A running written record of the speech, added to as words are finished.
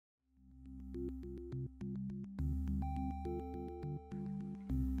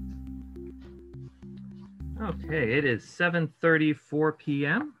Okay, it is 7:34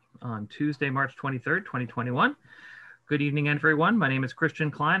 p.m. on Tuesday, March 23rd, 2021. Good evening, everyone. My name is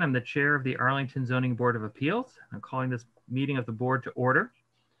Christian Klein. I'm the chair of the Arlington Zoning Board of Appeals. I'm calling this meeting of the board to order.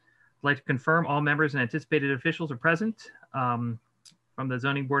 I'd like to confirm all members and anticipated officials are present. From the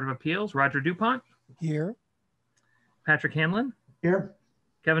Zoning Board of Appeals, Roger DuPont. Here. Patrick Hanlon. Here.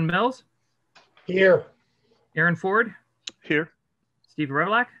 Kevin Mills. Here. Aaron Ford. Here. Steve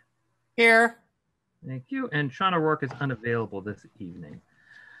Revlak. Here. Thank you. And Sean O'Rourke is unavailable this evening.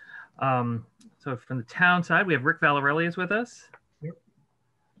 So from the town side, we have Rick Valarelli is with us. Yep.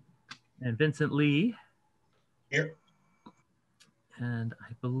 And Vincent Lee. Here. And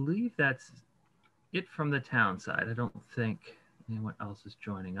I believe that's it from the town side. I don't think anyone else is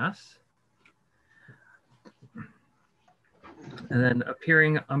joining us. And then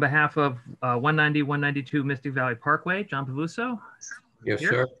appearing on behalf of 190, 192 Mystic Valley Parkway, John Pavuso. Yes, Here.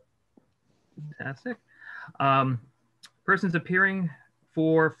 sir. Fantastic. Persons appearing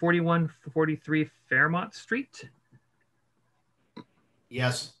for 4143 Fairmont Street.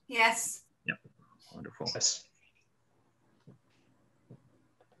 Yes. Yes. Yep. Wonderful. Yes.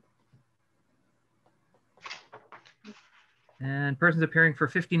 And persons appearing for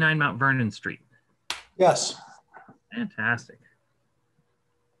 59 Mount Vernon Street. Yes. Fantastic.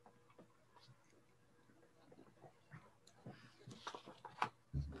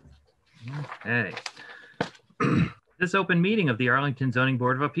 Okay. This open meeting of the Arlington Zoning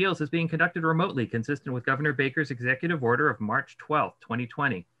Board of Appeals is being conducted remotely, consistent with Governor Baker's executive order of March 12,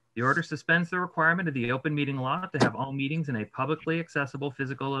 2020. The order suspends the requirement of the open meeting law to have all meetings in a publicly accessible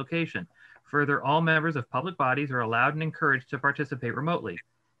physical location. Further, all members of public bodies are allowed and encouraged to participate remotely.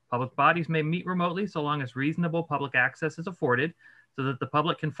 Public bodies may meet remotely so long as reasonable public access is afforded so that the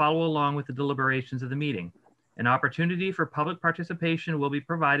public can follow along with the deliberations of the meeting. An opportunity for public participation will be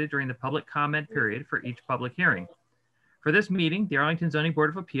provided during the public comment period for each public hearing. For this meeting, the Arlington Zoning Board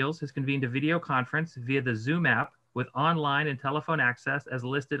of Appeals has convened a video conference via the Zoom app with online and telephone access as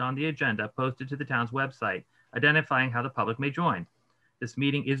listed on the agenda posted to the town's website, identifying how the public may join. This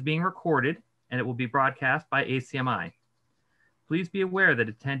meeting is being recorded and it will be broadcast by ACMi. Please be aware that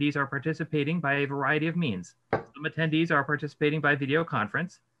attendees are participating by a variety of means. Some attendees are participating by video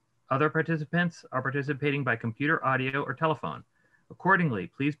conference. Other participants are participating by computer, audio, or telephone.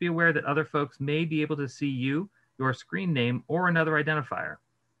 Accordingly, please be aware that other folks may be able to see you, your screen name, or another identifier.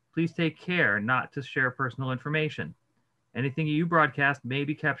 Please take care not to share personal information. Anything you broadcast may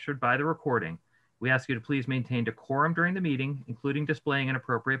be captured by the recording. We ask you to please maintain decorum during the meeting, including displaying an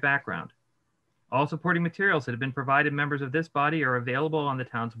appropriate background. All supporting materials that have been provided members of this body are available on the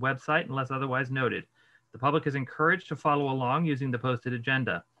town's website unless otherwise noted. The public is encouraged to follow along using the posted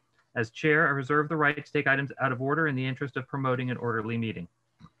agenda. As chair, I reserve the right to take items out of order in the interest of promoting an orderly meeting.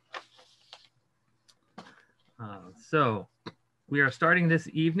 So we are starting this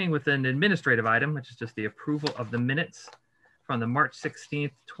evening with an administrative item, which is just the approval of the minutes from the March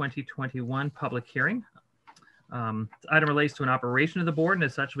 16th, 2021 public hearing. This item relates to an operation of the board, and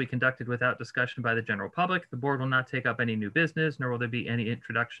as such will be conducted without discussion by the general public. The board will not take up any new business, nor will there be any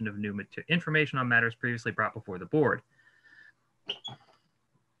introduction of new information on matters previously brought before the board.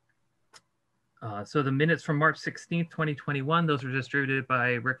 So the minutes from March 16th, 2021, those were distributed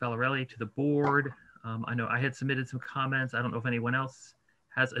by Rick Valarelli to the board. I know I had submitted some comments. I don't know if anyone else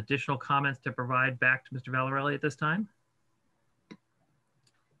has additional comments to provide back to Mr. Valarelli at this time.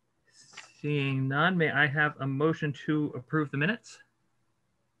 Seeing none, may I have a motion to approve the minutes?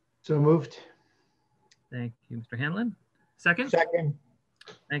 So moved. Thank you, Mr. Hanlon. Second? Second.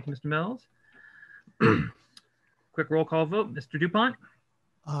 Thank you, Mr. Mills. Quick roll call vote. Mr. DuPont?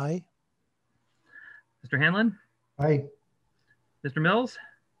 Aye. Mr. Hanlon? Aye. Mr. Mills?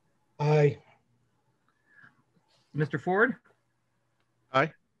 Aye. Mr. Ford?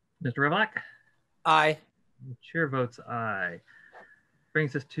 Aye. Mr. Revlak? Aye. The chair votes aye.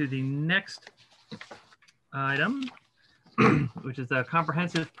 Brings us to the next item, which is a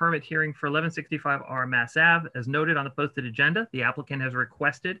comprehensive permit hearing for 1165R Mass Ave. As noted on the posted agenda, the applicant has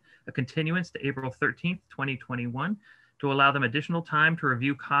requested a continuance to April 13th, 2021 to allow them additional time to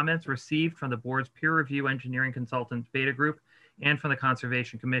review comments received from the board's peer review engineering consultant Beta Group and from the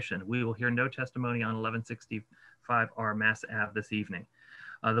Conservation Commission. We will hear no testimony on 1165R Mass Ave this evening.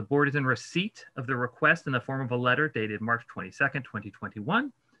 The board is in receipt of the request in the form of a letter dated March 22nd,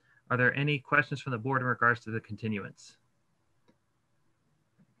 2021. Are there any questions from the board in regards to the continuance?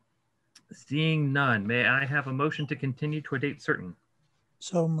 Seeing none, may I have a motion to continue to a date certain?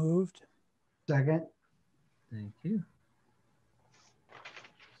 So moved. Second. Thank you.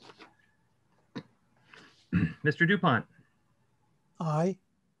 Mr. DuPont. Aye.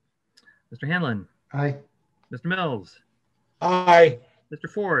 Mr. Hanlon. Aye. Mr. Mills, Aye. Mr.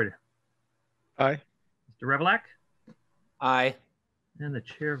 Ford, Aye. Mr. Revelak, Aye. and the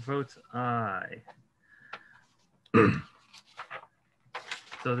chair votes aye.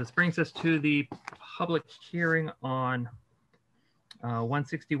 So this brings us to the public hearing on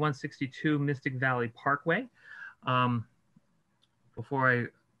 160, 162 Mystic Valley Parkway. Before I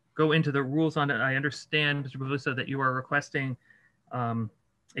go into the rules on it, I understand, Mr. Bavusa, that you are requesting a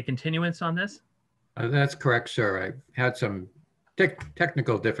continuance on this? That's correct, sir. I've had some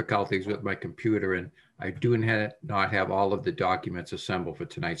technical difficulties with my computer, and I do not have all of the documents assembled for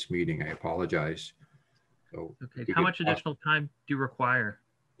tonight's meeting. I apologize. So okay, how much additional time do you require?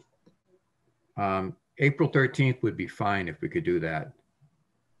 April 13th would be fine if we could do that.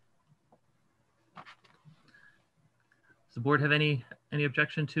 Does the board have any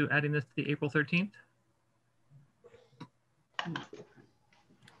objection to adding this to the April 13th?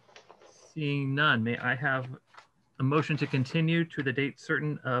 Seeing none, may I have a motion to continue to the date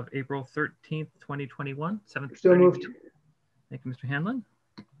certain of April 13th, 2021, 7:30 So moved. Thank you, Mr. Hanlon.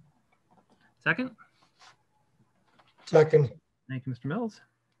 Second? Second. Thank you, Mr. Mills.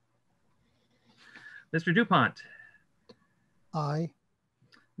 Mr. DuPont, Aye.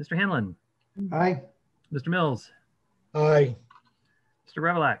 Mr. Hanlon, Aye. Mr. Mills, Aye. Mr.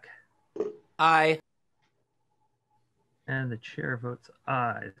 Revelak, Aye. and the chair votes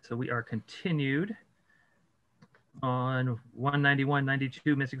aye. So we are continued on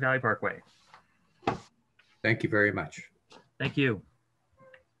 191-92 Mystic Valley Parkway. Thank you very much. Thank you.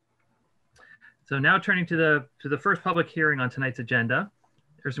 So now turning to the first public hearing on tonight's agenda.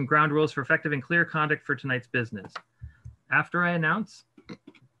 There's some ground rules for effective and clear conduct for tonight's business. After I announce,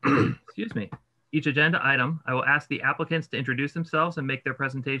 excuse me, each agenda item, I will ask the applicants to introduce themselves and make their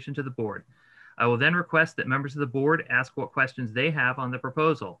presentation to the board. I will then request that members of the board ask what questions they have on the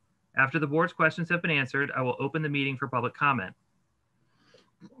proposal. After the board's questions have been answered, I will open the meeting for public comment.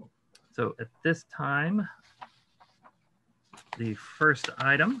 So at this time, the first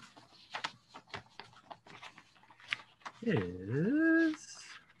item is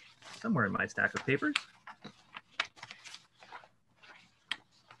somewhere in my stack of papers.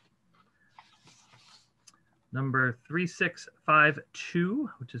 Number 3652,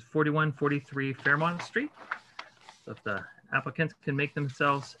 which is 4143 Fairmont Street. So if the applicants can make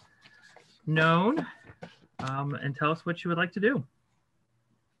themselves known and tell us what you would like to do.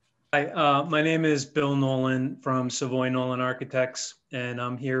 Hi, my name is Bill Nolan from Savoy Nolan Architects, and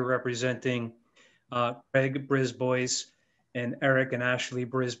I'm here representing Craig Brisbois and Eric and Ashley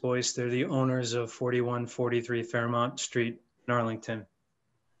Brisbois. They're the owners of 4143 Fairmont Street in Arlington.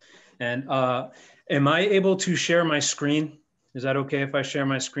 And am I able to share my screen? Is that okay if I share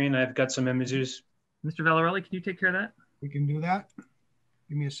my screen? I've got some images. Mr. Valarelli, can you take care of that? We can do that.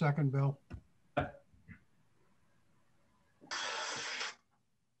 Give me a second, Bill.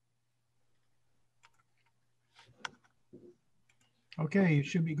 Okay, you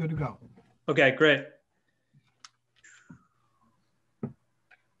should be good to go. Okay, great.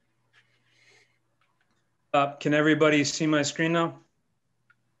 Can everybody see my screen now?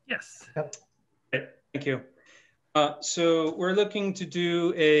 Yes. Yep. Great, thank you. So we're looking to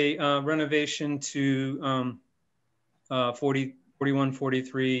do a renovation to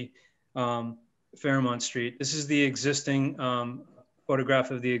 4143 Fairmont Street. This is the existing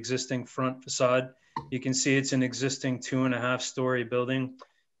photograph of the existing front facade. You can see it's an existing 2.5-story building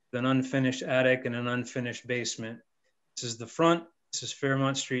with an unfinished attic and an unfinished basement. This is the front. This is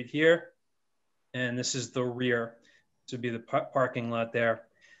Fairmont Street here. And this is the rear. This would be the parking lot there.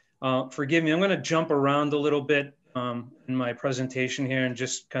 Forgive me, I'm going to jump around a little bit in my presentation here, and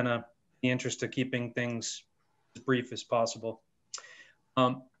just kind of in the interest of keeping things as brief as possible.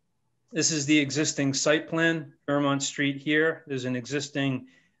 This is the existing site plan, Fairmont Street here. There's an existing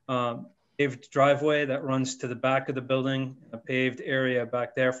paved driveway that runs to the back of the building, a paved area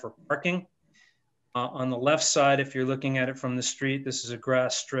back there for parking. On the left side, if you're looking at it from the street, this is a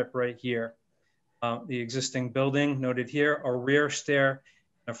grass strip right here. The existing building noted here, a rear stair,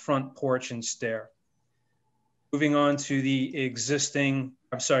 a front porch and stair. Moving on to the existing,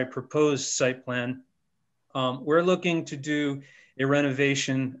 proposed site plan. We're looking to do a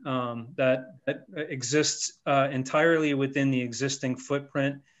renovation that exists entirely within the existing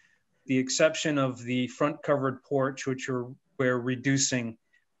footprint, the exception of the front covered porch, which we're reducing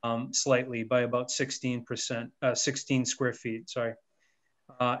slightly by about 16 square feet, sorry.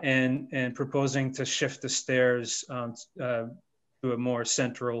 And proposing to shift the stairs to a more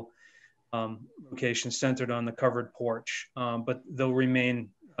central location centered on the covered porch, but they'll remain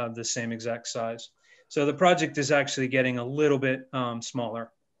the same exact size. So the project is actually getting a little bit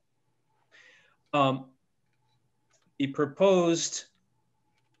smaller. the proposed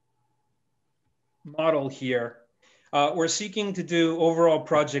model here, we're seeking to do overall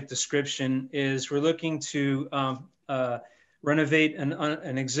project description is we're looking to renovate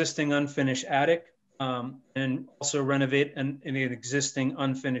an existing unfinished attic and also renovate an existing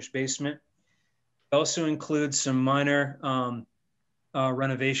unfinished basement. It also includes some minor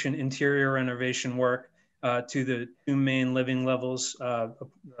interior renovation work to the 2 main living levels,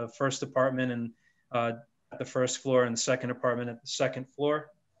 the first apartment and at the first floor and the second apartment at the second floor.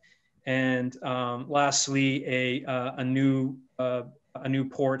 And lastly, a new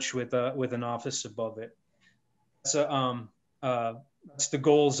porch with an office above it. That's the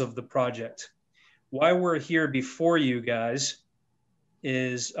goals of the project. Why we're here before you guys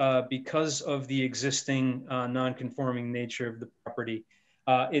is because of the existing non-conforming nature of the property.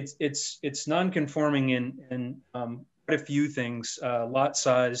 It's non-conforming in quite a few things: lot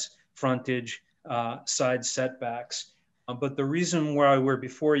size, frontage, side setbacks. But the reason why we're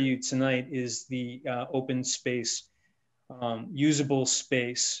before you tonight is the open space, usable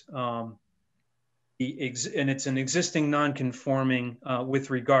space. And it's an existing non-conforming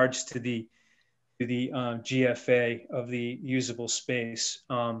with regards to the GFA of the usable space.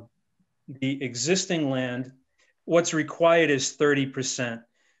 The existing land, what's required is 30%,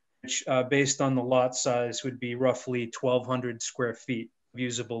 which based on the lot size would be roughly 1,200 square feet of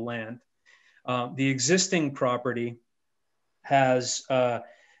usable land. The existing property has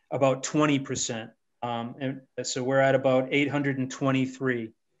about 20%. And so we're at about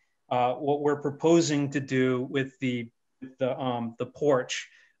 823. What we're proposing to do with the porch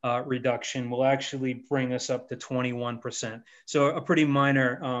reduction will actually bring us up to 21%. So a pretty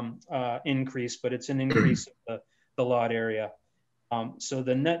minor increase, but it's an increase of the lot area. So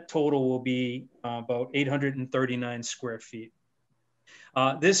the net total will be about 839 square feet.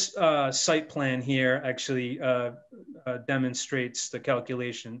 This site plan here actually demonstrates the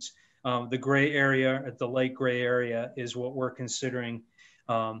calculations. The gray area, the light gray area, is what we're considering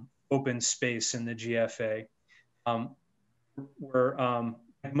open space in the GFA. We're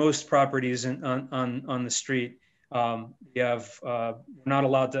most properties on the street, we have we're not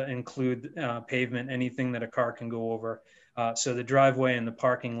allowed to include pavement, anything that a car can go over. So the driveway and the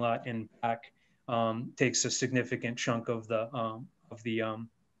parking lot in back takes a significant chunk of the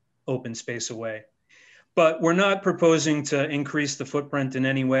open space away. But we're not proposing to increase the footprint in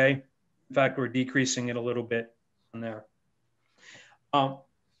any way. In fact, we're decreasing it a little bit on there.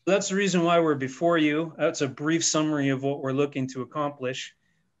 That's the reason why we're before you. That's a brief summary of what we're looking to accomplish.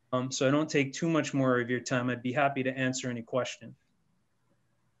 So I don't take too much more of your time. I'd be happy to answer any questions.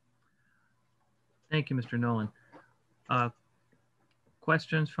 Thank you, Mr. Nolan.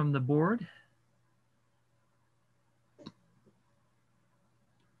 Questions from the board?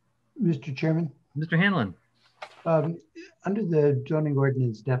 Mr. Chairman, Mr. Hanlon. under the zoning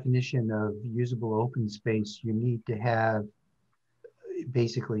ordinance definition of usable open space, you need to have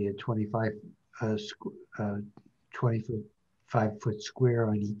basically a 25-foot square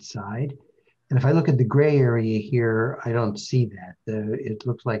on each side. And if I look at the gray area here, I don't see that. It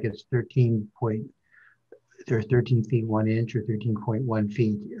looks like it's 13 feet 1 inch or 13.1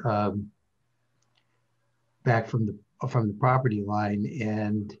 feet back from the property line.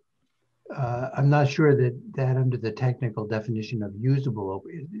 And I'm not sure that under the technical definition of usable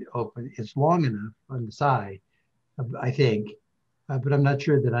open, it's long enough on the side, I think, but I'm not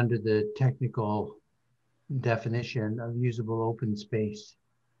sure that under the technical definition of usable open space,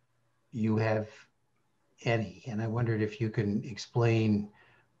 you have any. And I wondered if you can explain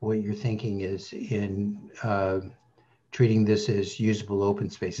what your thinking is in treating this as usable open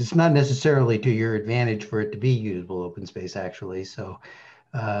space. It's not necessarily to your advantage for it to be usable open space, actually. So,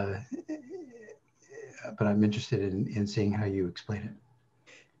 but I'm interested in seeing how you explain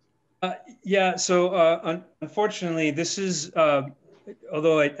it. Yeah, so unfortunately, this is,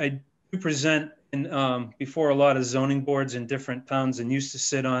 although I do present before a lot of zoning boards in different towns and used to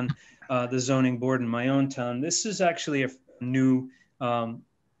sit on the zoning board in my own town, this is actually a new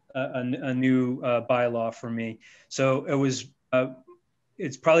bylaw for me. So it was,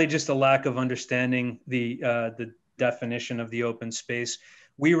 it's probably just a lack of understanding the definition of the open space.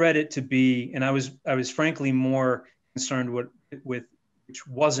 We read it to be, and I was frankly more concerned with which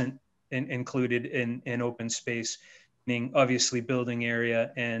wasn't included in open space, meaning obviously building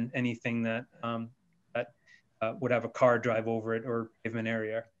area and anything that would have a car drive over it or pavement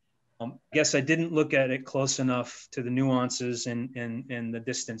area. I guess I didn't look at it close enough to the nuances and the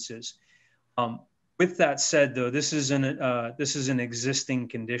distances. With that said, though, this is an existing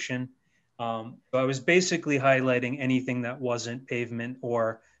condition. So I was basically highlighting anything that wasn't pavement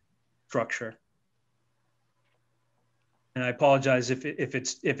or structure. And I apologize if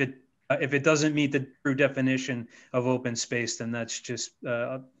it doesn't meet the true definition of open space, then that's just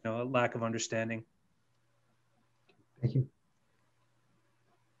a lack of understanding. Thank you.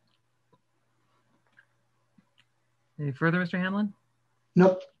 Any further, Mr. Hanlon?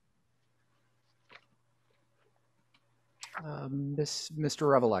 Nope. Mr.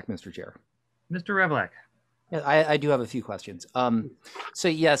 Revelak, Mr. Chair. Mr. Revelak. Yeah, I do have a few questions. So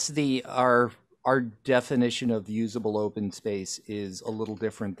yes, our definition of usable open space is a little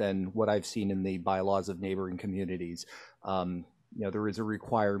different than what I've seen in the bylaws of neighboring communities. There is a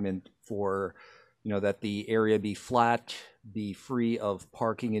requirement for, that the area be flat, be free of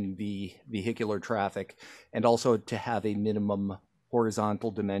parking and vehicular traffic, and also to have a minimum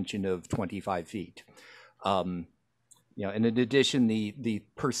horizontal dimension of 25 feet. And in addition, the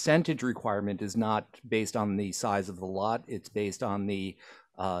percentage requirement is not based on the size of the lot. It's based on the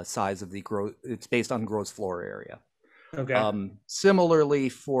size of the it's based on gross floor area. Okay. Similarly,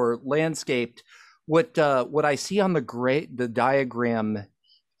 for landscaped, what I see on the diagram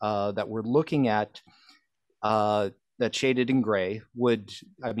that we're looking at, that's shaded in gray,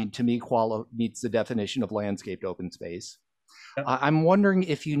 to me, meets the definition of landscaped open space. Yep. I'm wondering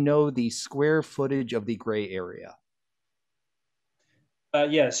if you know the square footage of the gray area.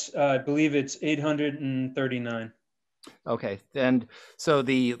 Yes, I believe it's 839. Okay, and so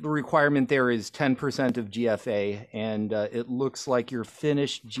the requirement there is 10% of GFA, and it looks like your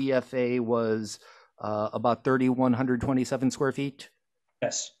finished GFA was about 3,127 square feet.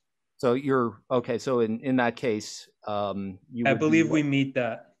 Yes. So okay. So in that case, I believe we meet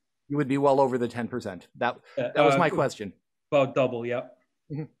that. You would be well over the 10%. That was my question. About double, yep.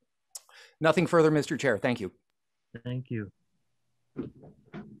 Mm-hmm. Nothing further, Mr. Chair. Thank you. Thank you.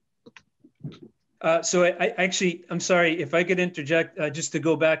 So I'm sorry if I could interject just to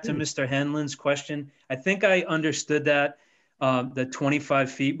go back to Mr. Hanlon's question. I think I understood that the 25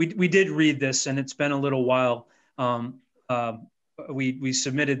 feet. We did read this, and it's been a little while. We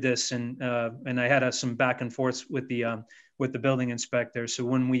submitted this, and I had some back and forth with the building inspector. So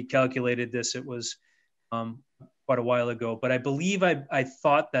when we calculated this, it was quite a while ago. But I believe I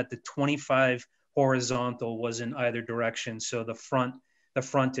thought that the 25 horizontal was in either direction. So the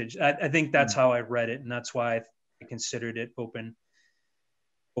frontage. I think that's how I read it, and that's why I considered it open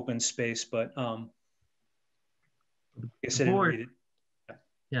space. But I guess I didn't read it.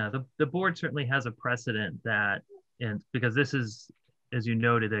 Yeah, the board certainly has a precedent that, and because this is, as you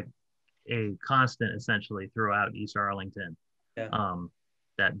noted, a constant essentially throughout East Arlington. Yeah.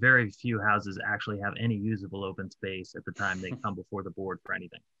 That very few houses actually have any usable open space at the time they come before the board for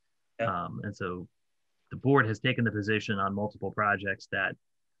anything. Yeah. And so the board has taken the position on multiple projects that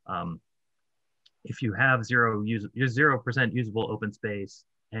if you have 0% usable open space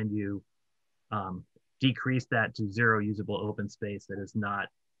and you decrease that to 0 usable open space, that is not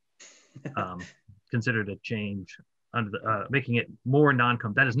considered a change under the making it more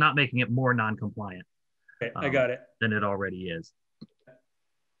that is not making it more non-compliant. Okay, I got it. Than it already is.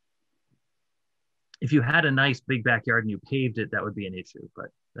 If you had a nice big backyard and you paved it, that would be an issue,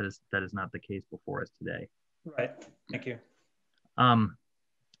 but that is not the case before us today. Right. Thank you. I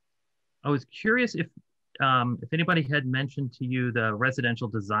was curious if anybody had mentioned to you the residential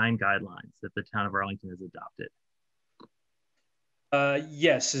design guidelines that the town of Arlington has adopted.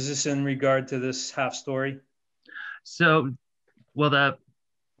 Yes. Is this in regard to this half story? So, well,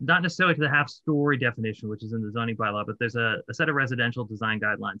 not necessarily to the half-story definition, which is in the zoning bylaw, but there's a set of residential design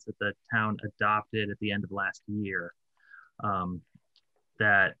guidelines that the town adopted at the end of last year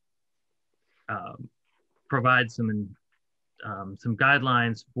that provide some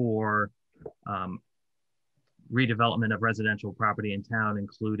guidelines for redevelopment of residential property in town,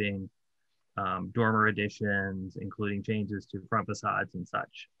 including dormer additions, including changes to front facades and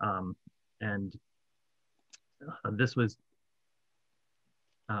such. This was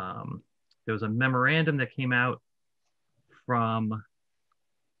there was a memorandum that came out from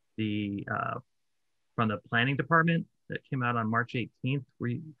the planning department that came out on March 18th.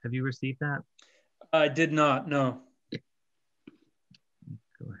 Have you received that? I did not, no. Go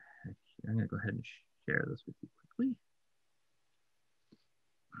ahead. I'm going to go ahead and share this with you quickly.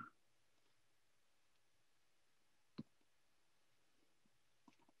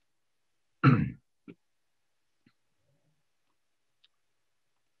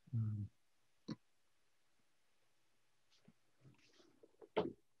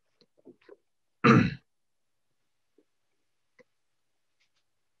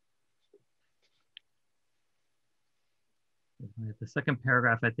 The second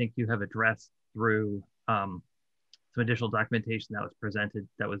paragraph, I think you have addressed through some additional documentation that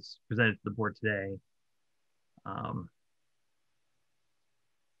was presented to the board today.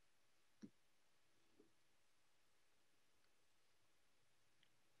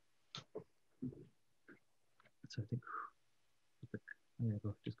 So I think I'm going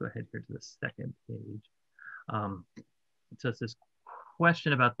to just go ahead here to the second page. So it's this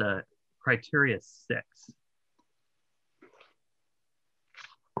question about the criteria 6.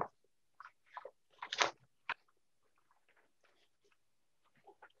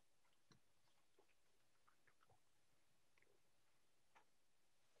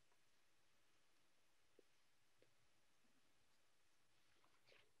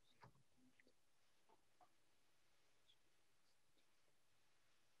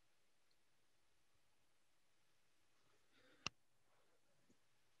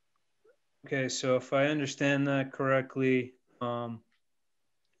 Okay, so if I understand that correctly, we're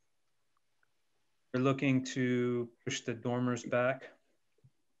looking to push the dormers back.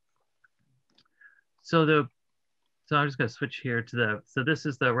 So I'm just going to switch here to so this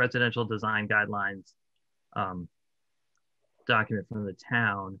is the residential design guidelines document from the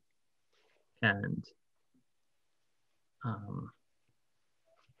town, and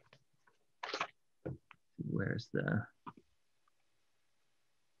where's the,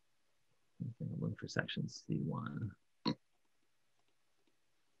 I'm looking for section C1.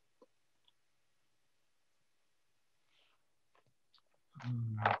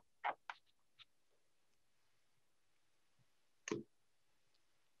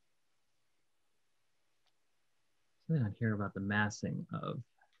 Something on here about the massing of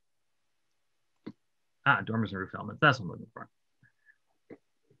dormers and roof elements. That's what I'm looking for.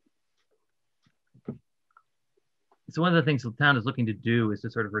 So one of the things the town is looking to do is to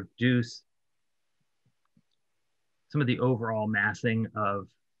sort of reduce some of the overall massing of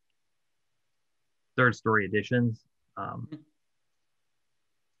third-story additions,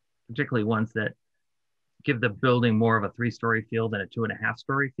 particularly ones that give the building more of a 3-story feel than a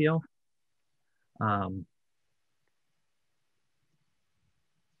 2.5-story feel.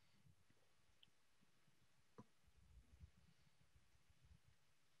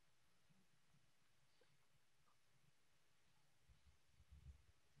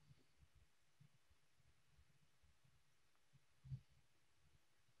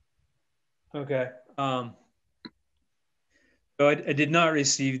 Okay. So I did not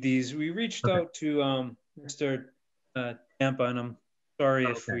receive these. We reached out to Mr. Tampa, and I'm sorry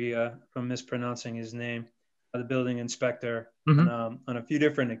if I'm mispronouncing his name, the building inspector, on a few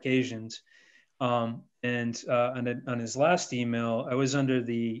different occasions. And on his last email, I was under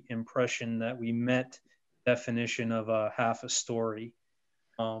the impression that we met definition of a half a story.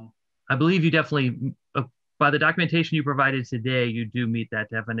 I believe you definitely, by the documentation you provided today, you do meet that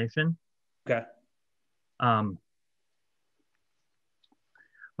definition. Okay. I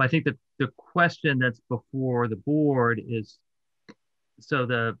think that the question that's before the board is,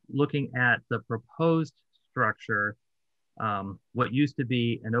 so looking at the proposed structure, what used to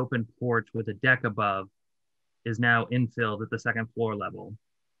be an open porch with a deck above is now infilled at the second floor level,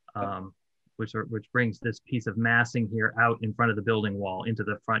 which brings this piece of massing here out in front of the building wall into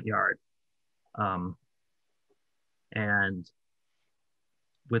the front yard. And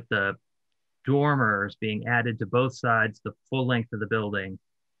with the dormers being added to both sides, the full length of the building,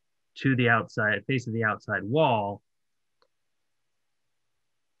 to the outside, face of the outside wall,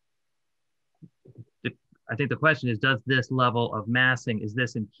 I think the question is, does this level of massing, is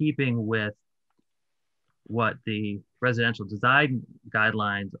this in keeping with what the residential design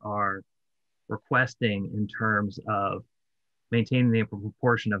guidelines are requesting in terms of maintaining the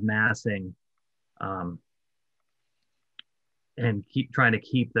proportion of massing and trying to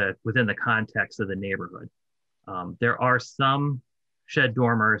keep within the context of the neighborhood? There are some shed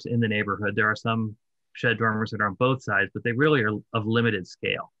dormers in the neighborhood. There are some shed dormers that are on both sides, but they really are of limited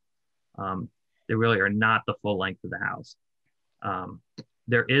scale. They really are not the full length of the house.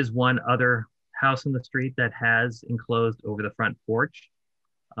 There is one other house in the street that has enclosed over the front porch.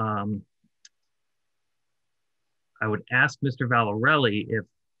 I would ask Mr. Valarelli if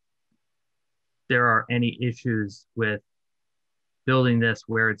there are any issues with building this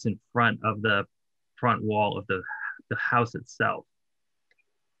where it's in front of the front wall of the house itself.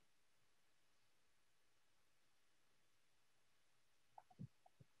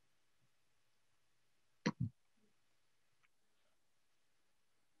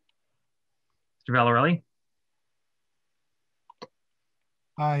 Mr. Valarelli?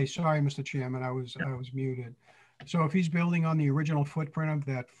 Hi, sorry, Mr. Chairman, I was muted. So if he's building on the original footprint of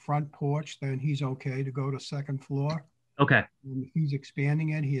that front porch, then he's okay to go to second floor. Okay. And if he's expanding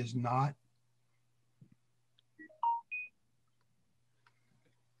it, he is not.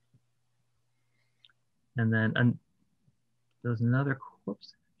 And then there's another,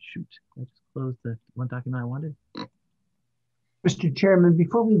 whoops, shoot. I just closed the one document I wanted. Mr. Chairman,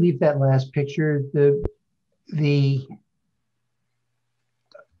 before we leave that last picture, the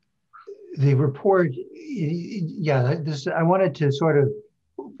report, yeah, I wanted to sort of,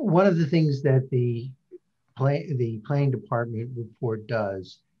 one of the things that the planning department report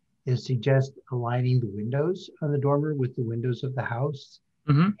does is suggest aligning the windows on the dormer with the windows of the house.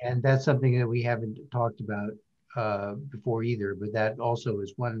 Mm-hmm. And that's something that we haven't talked about before either, but that also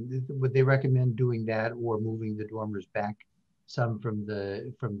is one. Would they recommend doing that or moving the dormers back some from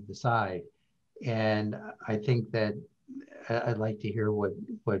the side? And I think that I'd like to hear what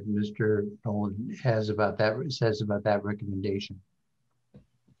Mr. Nolan says about that recommendation.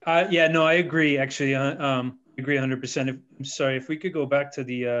 Yeah, no, I agree. Actually, I agree 100%. I'm sorry, if we could go back to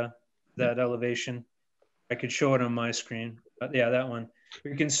the that elevation, I could show it on my screen. But yeah, that one.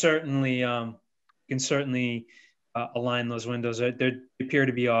 We can certainly align those windows. They appear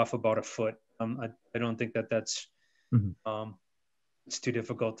to be off about a foot. I don't think that's it's too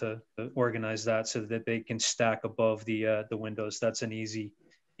difficult to organize that so that they can stack above the windows. That's an easy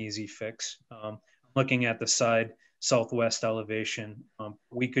fix. Looking at the side southwest elevation,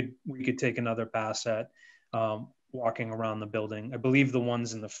 we could take another pass at walking around the building. I believe the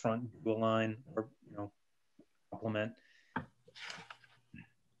ones in the front do align or complement.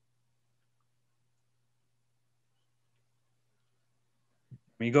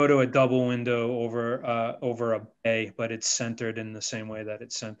 You go to a double window over a bay, but it's centered in the same way that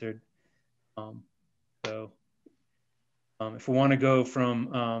it's centered. If we want to go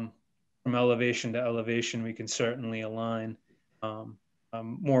from elevation to elevation, we can certainly align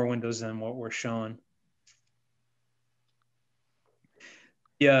more windows than what we're showing.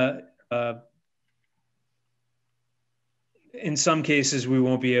 Yeah. In some cases, we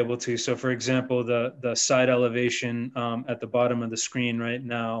won't be able to. So for example, the side elevation at the bottom of the screen right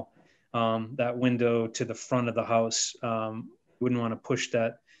now, that window to the front of the house, wouldn't want to push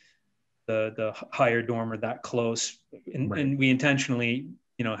that, the higher dormer that close. And we intentionally,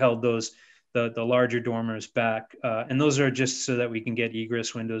 held those, the larger dormers back. And those are just so that we can get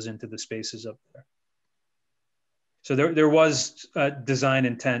egress windows into the spaces up there. So there was a design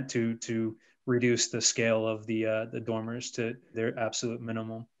intent to reduce the scale of the dormers to their absolute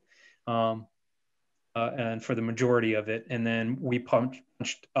minimum, and for the majority of it. And then we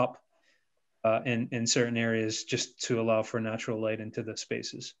punched up in certain areas just to allow for natural light into the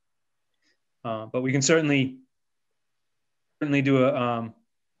spaces. But we can certainly do a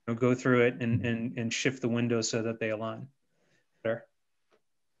go through it and shift the windows so that they align better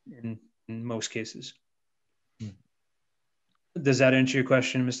in most cases. Does that answer your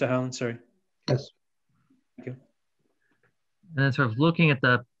question, Mr. Howland? Sorry. Yes. Thank you. And then sort of looking at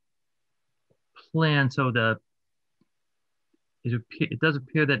the plan, so it does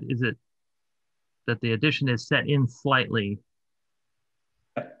appear that that the addition is set in slightly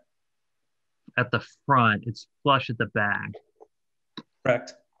at the front. It's flush at the back.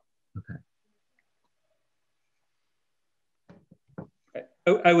 Correct. Okay.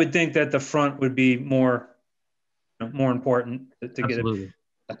 I would think that the front would be more important to Absolutely. Get it.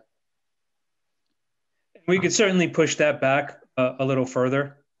 We could certainly push that back a little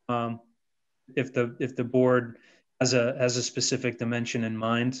further if the board has a specific dimension in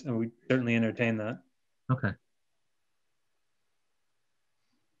mind, and we certainly entertain that. Okay.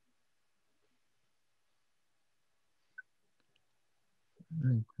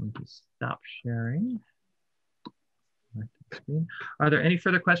 I'm going to stop sharing. Are there any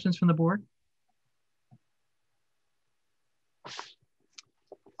further questions from the board?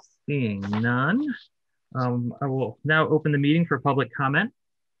 Seeing none, I will now open the meeting for public comment.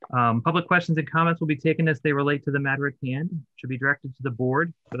 Public questions and comments will be taken as they relate to the matter at hand, should be directed to the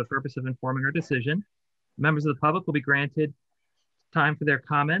board for the purpose of informing our decision. Members of the public will be granted time for their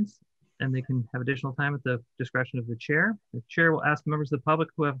comments, and they can have additional time at the discretion of the chair. The chair will ask members of the public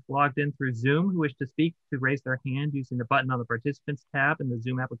who have logged in through Zoom who wish to speak to raise their hand using the button on the participants tab in the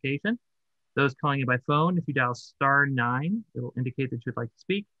Zoom application. Those calling in by phone, if you dial *9, it will indicate that you'd like to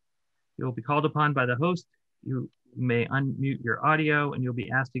speak. You will be called upon by the host. You may unmute your audio and you'll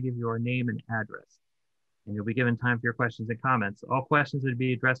be asked to give your name and address. And you'll be given time for your questions and comments. All questions will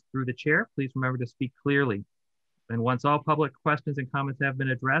be addressed through the chair. Please remember to speak clearly. And once all public questions and comments have been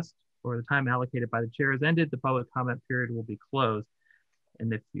addressed or the time allocated by the chair has ended, the public comment period will be closed.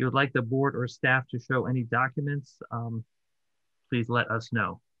 And if you would like the board or staff to show any documents, please let us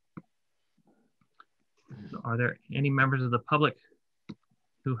know. Are there any members of the public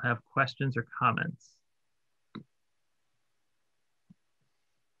who have questions or comments?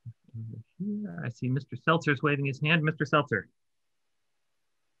 Over here, I see Mr. Seltzer's waving his hand. Mr. Seltzer.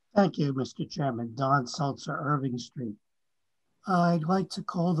 Thank you, Mr. Chairman. Don Seltzer, Irving Street. I'd like to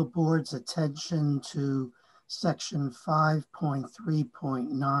call the board's attention to section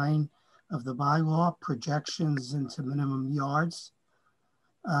 5.3.9 of the bylaw, projections into minimum yards.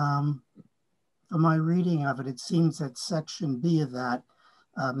 From my reading of it, it seems that section B of that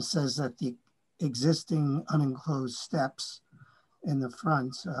says that the existing unenclosed steps in the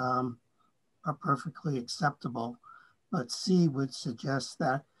front are perfectly acceptable, but C would suggest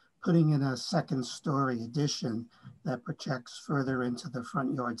that putting in a second story addition that projects further into the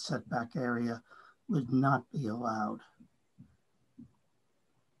front yard setback area would not be allowed.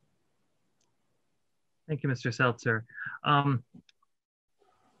 Thank you, Mr. Seltzer. Mr.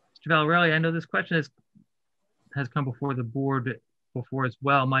 Valarelli, I know this question has come before the board before as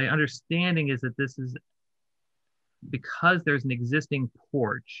well. My understanding is that this is because there's an existing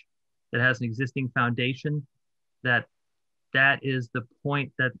porch that has an existing foundation, that is the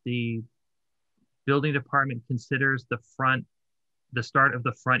point that the building department considers the start of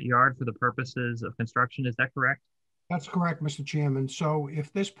the front yard for the purposes of construction. Is that correct? That's correct, Mr. Chairman. So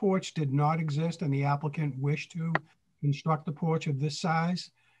if this porch did not exist and the applicant wished to construct a porch of this size,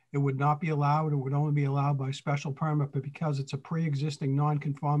 it would not be allowed. It would only be allowed by special permit, but because it's a pre-existing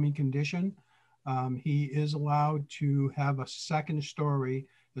non-conforming condition, he is allowed to have a second story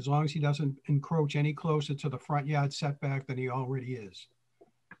as long as he doesn't encroach any closer to the front yard setback than he already is.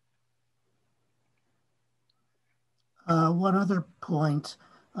 One other point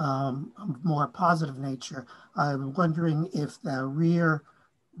of more positive nature, I'm wondering if the rear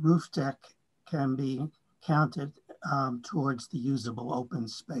roof deck can be counted towards the usable open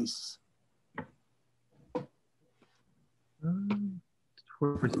space.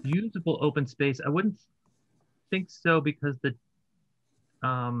 Towards usable open space, I wouldn't think so because the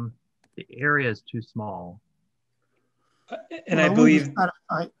area is too small. And well, I believe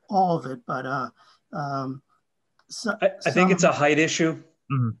all of it, but I think it's a height issue.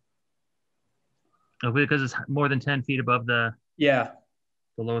 Mm-hmm. Oh, because it's more than 10 feet above the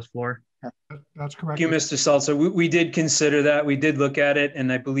lowest floor. That's correct. Thank you, Mr. Seltzer. We did consider that. We did look at it,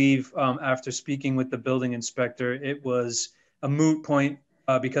 and I believe after speaking with the building inspector, it was a moot point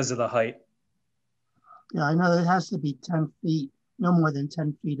because of the height. Yeah, I know it has to be 10 feet, no more than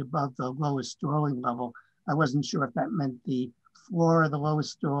 10 feet above the lowest dwelling level. I wasn't sure if that meant the floor of the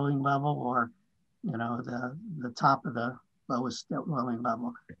lowest dwelling level or, you know, the top of the lowest dwelling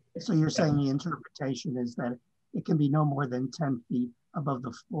level. So you're saying the interpretation is that it can be no more than 10 feet above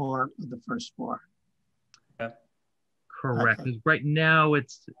the floor of the first floor. Yeah. Correct. Okay. Right now,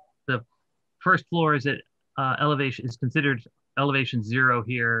 it's the first floor is at elevation is considered elevation 0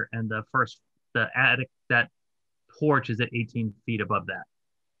 here, and the attic, that porch is at 18 feet above that.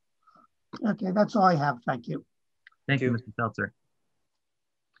 Okay, that's all I have. Thank you. Thank you, Mr. Seltzer.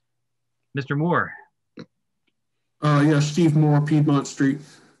 Mr. Moore. Yes, Steve Moore, Piedmont Street.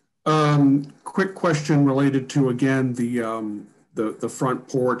 Quick question related to, again, the front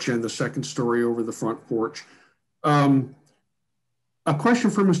porch and the second story over the front porch. A question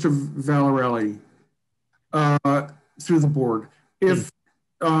for Mr. Valarelli through the board. If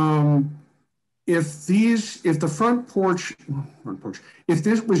the front porch, if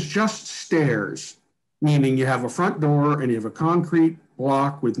this was just stairs, meaning you have a front door and you have a concrete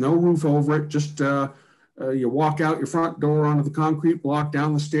block with no roof over it, just you walk out your front door onto the concrete block,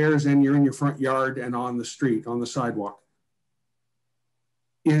 down the stairs, and you're in your front yard and on the street, on the sidewalk.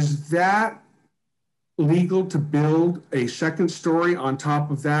 Is that legal to build a second story on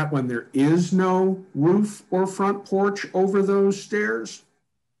top of that when there is no roof or front porch over those stairs?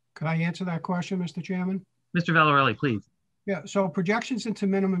 Could I answer that question, Mr. Chairman? Mr. Valarelli, please. Yeah, so projections into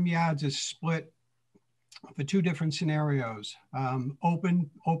minimum yards is split for 2 different scenarios,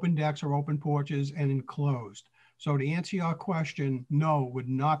 open decks or open porches and enclosed. So to answer your question, no, would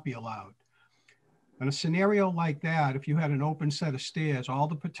not be allowed. In a scenario like that, if you had an open set of stairs, all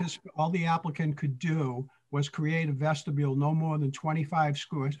the applicant could do was create a vestibule no more than 25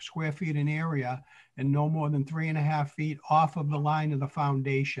 square feet in area and no more than 3.5 feet off of the line of the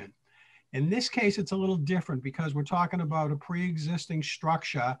foundation. In this case, it's a little different because we're talking about a pre-existing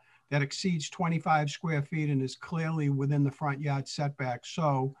structure that exceeds 25 square feet and is clearly within the front yard setback.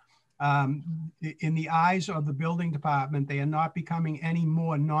 So in the eyes of the building department, they are not becoming any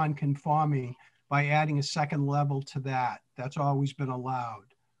more non-conforming by adding a second level to that. That's always been allowed.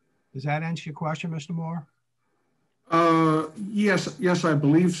 Does that answer your question, Mr. Moore? Yes, I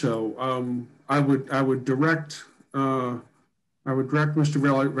believe so. I would direct Mr.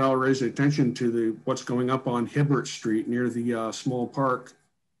 Valarelli's attention to what's going up on Hibbert Street near the small park,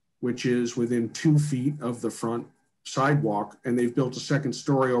 which is within 2 feet of the front sidewalk, and they've built a second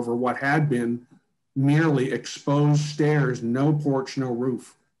story over what had been merely exposed stairs, no porch, no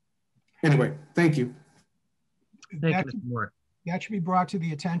roof. Anyway, thank you. Thank you, Mr. Moore. That should be brought to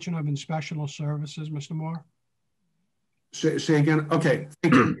the attention of Inspectional Services, Mr. Moore. Say again. Okay,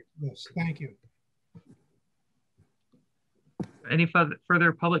 thank you. Yes, thank you. Any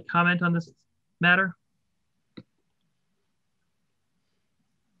further public comment on this matter?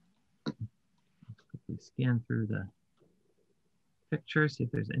 Let's quickly scan through the pictures, see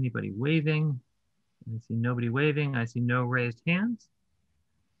if there's anybody waving. I see nobody waving. I see no raised hands.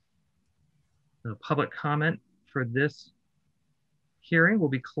 The public comment for this hearing will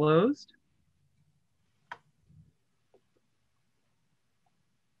be closed.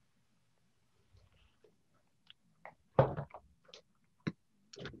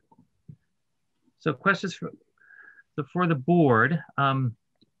 So questions for the board.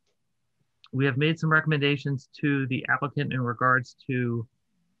 We have made some recommendations to the applicant in regards to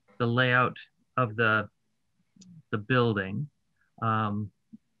the layout of the building.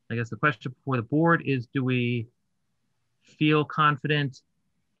 I guess the question for the board is, do we feel confident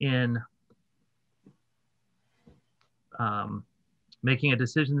in making a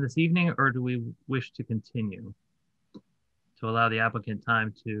decision this evening, or do we wish to continue to allow the applicant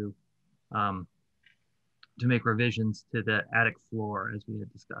time to make revisions to the attic floor as we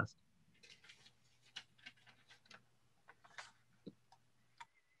had discussed?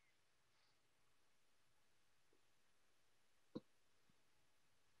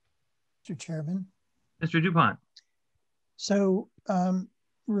 Mr. Chairman. Mr. DuPont. So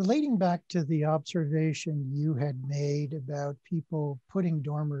relating back to the observation you had made about people putting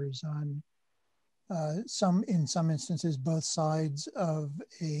dormers on in some instances, both sides of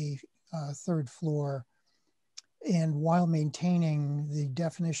a third floor, and while maintaining the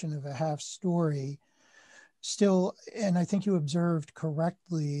definition of a half story, still, and I think you observed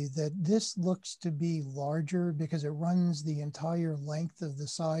correctly that this looks to be larger because it runs the entire length of the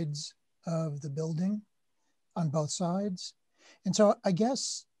sides of the building on both sides. And so I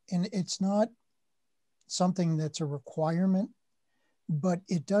guess, and it's not something that's a requirement, but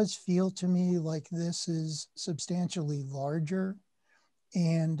it does feel to me like this is substantially larger.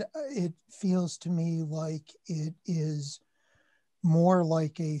 And it feels to me like it is more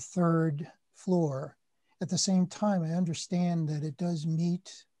like a third floor. At the same time, I understand that it does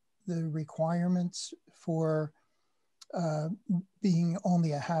meet the requirements for being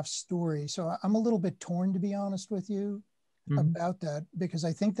only a half story. So I'm a little bit torn, to be honest with you, about that, because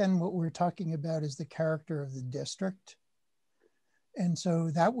I think then what we're talking about is the character of the district. And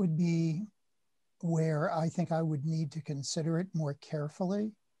so that would be where I think I would need to consider it more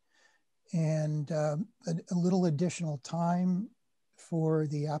carefully, and a little additional time for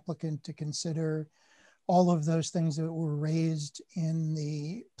the applicant to consider all of those things that were raised in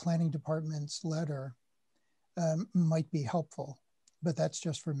the planning department's letter might be helpful, but that's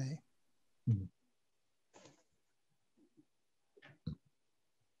just for me.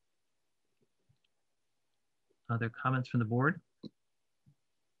 Other comments from the board?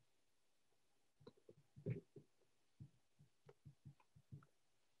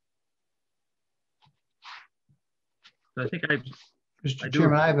 So I think Mr.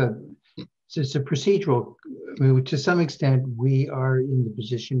 Chairman, it's a procedural, I mean, to some extent, we are in the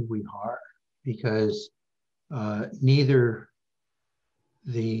position we are because neither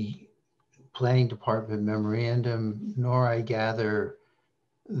the planning department memorandum, nor I gather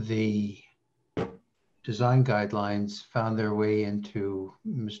the design guidelines found their way into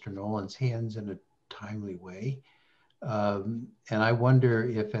Mr. Nolan's hands in a timely way. And I wonder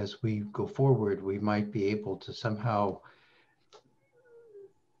if as we go forward, we might be able to somehow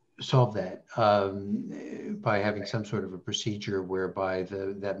solve that by having some sort of a procedure whereby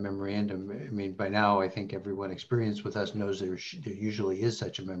that memorandum, I mean, by now I think everyone experienced with us knows there usually is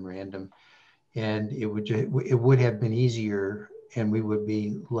such a memorandum, and it would have been easier, and we would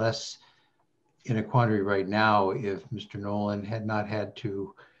be less in a quandary right now if Mr. Nolan had not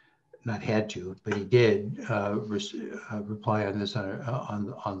to, but he did reply on this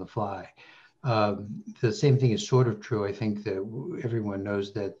on the fly. The same thing is sort of true. I think that everyone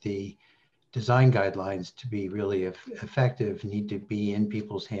knows that the design guidelines to be really effective need to be in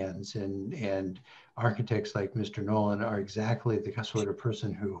people's hands, and architects like Mr. Nolan are exactly the sort of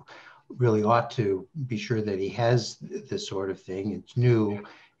person who really ought to be sure that he has this sort of thing. It's new,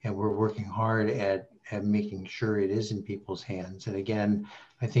 and we're working hard at making sure it is in people's hands. And again,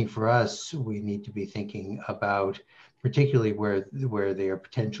 I think for us, we need to be thinking about particularly where they are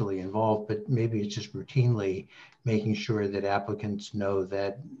potentially involved, but maybe it's just routinely making sure that applicants know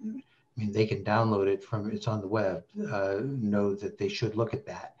that, I mean, they can download it from, it's on the web, know that they should look at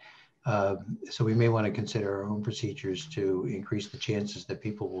that. So we may want to consider our own procedures to increase the chances that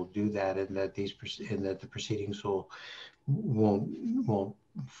people will do that, and that the proceedings won't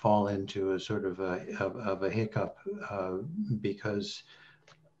fall into a sort of a hiccup because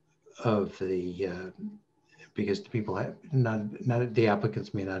the people have not the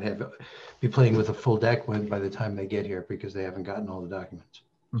applicants may not be playing with a full deck by the time they get here because they haven't gotten all the documents.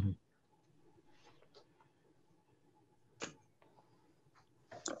 Mm-hmm.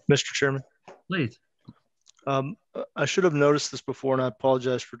 Mr. Chairman. Please. I should have noticed this before, and I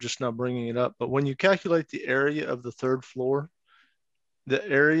apologize for just not bringing it up, but when you calculate the area of the third floor, the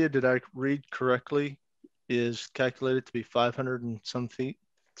area, did I read correctly, is calculated to be 500 and some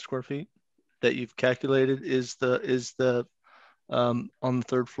square feet that you've calculated is the on the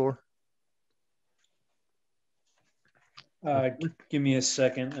third floor? Give me a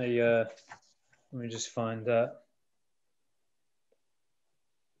second. Let me just find that.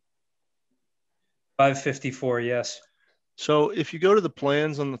 554, yes. So if you go to the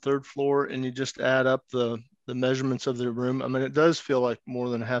plans on the third floor and you just add up the measurements of the room, I mean, it does feel like more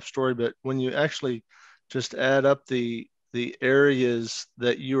than a half story, but when you actually just add up the areas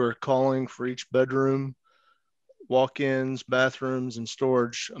that you are calling for each bedroom, walk-ins, bathrooms, and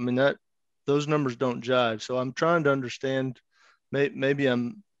storage, I mean, those numbers don't jive. So I'm trying to understand, maybe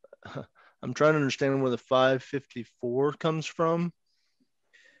I'm trying to understand where the 554 comes from.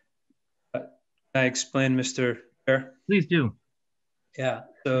 Can I explain, Mr. Chair? Please do. Yeah.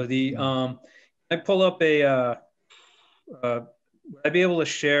 So I pull up a. Would I be able to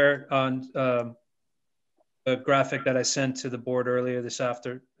share on a graphic that I sent to the board earlier this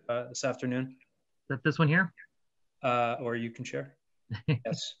afternoon? Is that this one here? Or you can share.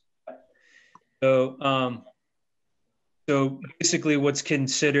 Yes. So basically, what's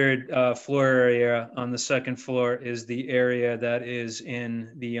considered floor area on the second floor is the area that is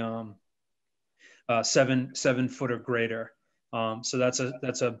in the 7 foot or greater. So that's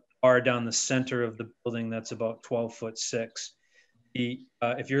a bar down the center of the building that's about 12'6".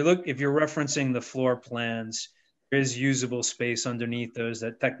 If you're referencing the floor plans, there is usable space underneath those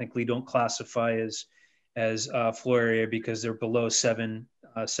that technically don't classify as floor area because they're below 7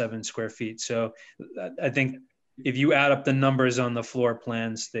 square feet. So I think if you add up the numbers on the floor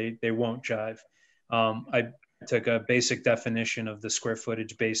plans, they won't jive. I took a basic definition of the square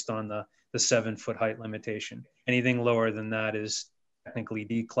footage based on the 7 foot height limitation. Anything lower than that is technically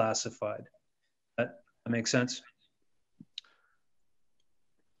declassified. That makes sense?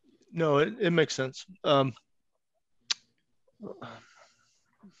 No, it makes sense.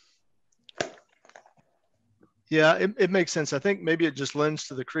 Yeah, it makes sense. I think maybe it just lends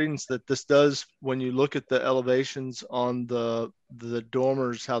to the credence that this does, when you look at the elevations on the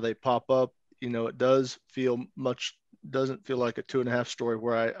dormers, how they pop up, you know, it doesn't feel like a 2.5 story,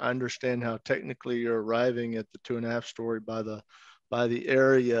 where I understand how technically you're arriving at the 2.5 story by the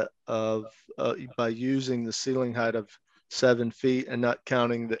area of, by using the ceiling height of 7 feet and not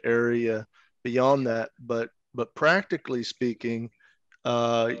counting the area beyond that. But practically speaking,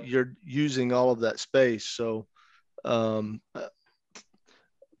 you're using all of that space. So,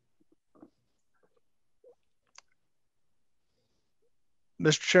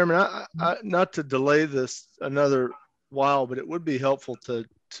 Mr. Chairman, I not to delay this another while, but it would be helpful to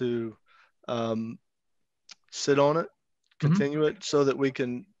sit on it, continue it, so that we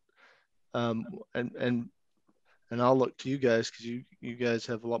can, and I'll look to you guys, because you guys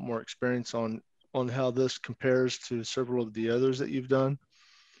have a lot more experience on how this compares to several of the others that you've done.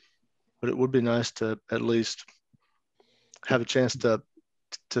 But it would be nice to at least have a chance to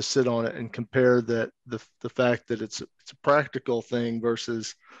sit on it and compare that the fact that it's a practical thing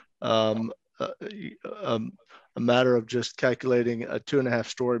versus a matter of just calculating a 2.5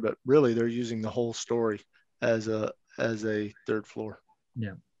 story, but really they're using the whole story as a third floor.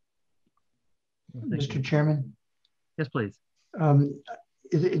 Yeah. Mr. Chairman? Yes, please.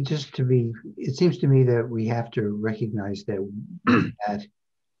 It seems to me that we have to recognize that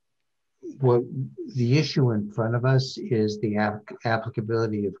what the issue in front of us is the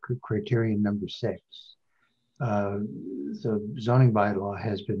applicability of criterion number 6. The zoning bylaw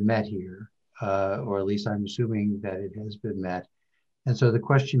has been met here, or at least I'm assuming that it has been met. And so the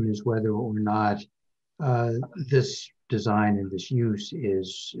question is whether or not this design and this use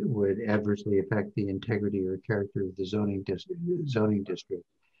would adversely affect the integrity or character of the zoning district.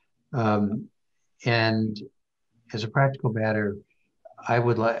 And as a practical matter, I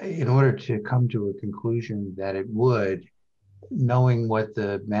would like, in order to come to a conclusion that it would, knowing what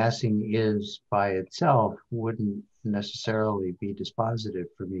the massing is by itself wouldn't necessarily be dispositive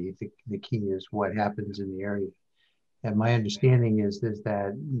for me. The key is what happens in the area. And my understanding is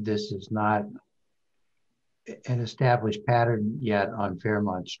that this is not an established pattern yet on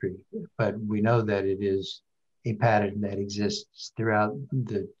Fairmont Street, but we know that it is a pattern that exists throughout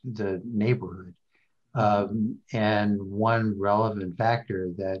the neighborhood. And one relevant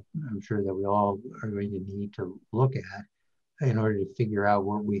factor that I'm sure that we all are going to need to look at in order to figure out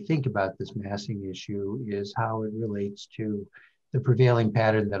what we think about this massing issue is how it relates to the prevailing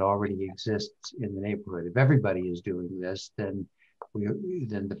pattern that already exists in the neighborhood. If everybody is doing this, then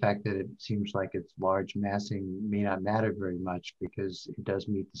the fact that it seems like it's large massing may not matter very much because it does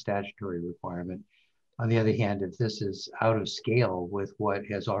meet the statutory requirement. On the other hand, if this is out of scale with what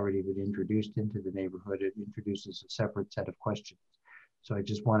has already been introduced into the neighborhood, it introduces a separate set of questions. So I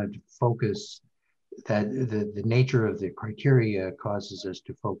just wanted to focus that the nature of the criteria causes us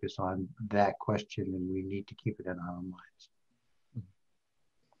to focus on that question, and we need to keep it in our minds.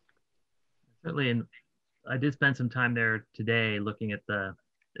 Certainly, and I did spend some time there today looking at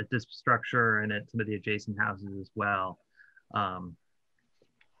this structure and at some of the adjacent houses as well. And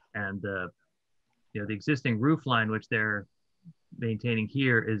the existing roof line, which they're maintaining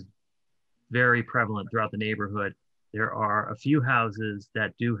here, is very prevalent throughout the neighborhood. There are a few houses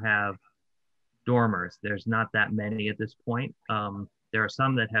that do have dormers. There's not that many at this point. There are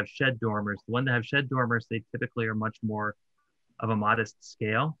some that have shed dormers. The one that have shed dormers, they typically are much more of a modest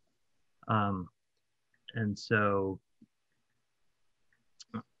scale. And so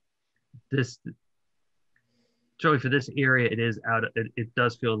Joey, for this area, it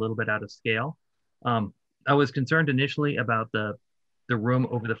does feel a little bit out of scale. I was concerned initially about the room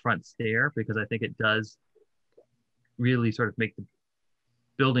over the front stair because I think it does really sort of make the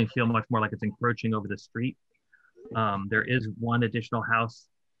building feel much more like it's encroaching over the street. There is one additional house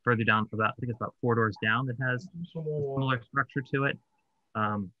further down, I think it's about 4 doors down, that has a similar structure to it.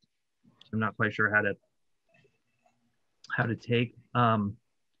 I'm not quite sure how to take,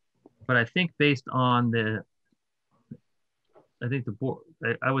 but I think based on the board,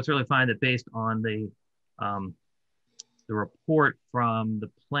 I would certainly find that based on the report from the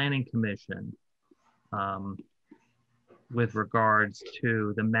Planning Commission with regards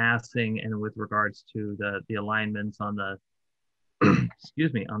to the massing and with regards to the alignments on the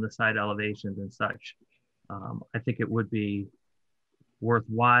excuse me, on the side elevations and such, I think it would be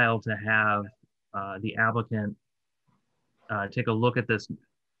worthwhile to have the applicant take a look at this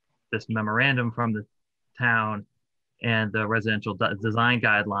memorandum from the town and the residential design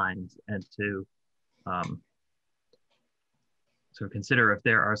guidelines, and to sort of consider if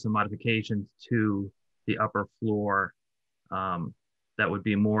there are some modifications to the upper floor that would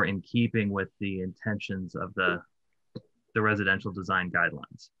be more in keeping with the intentions of the residential design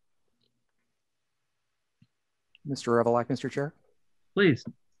guidelines. Mr. Revelak, Mr. Chair? Please.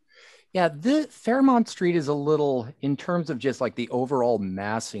 Yeah, the Fairmont Street is a little, in terms of just like the overall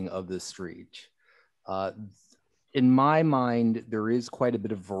massing of the street, in my mind, there is quite a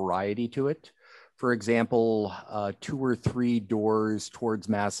bit of variety to it. For example, 2 or 3 doors towards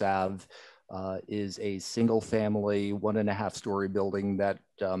Mass Ave is a single family 1.5-story building that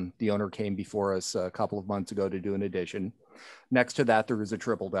the owner came before us a couple of months ago to do an addition. Next to that, there is a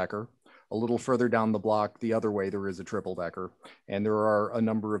triple decker. A little further down the block, the other way, there is a triple decker. And there are a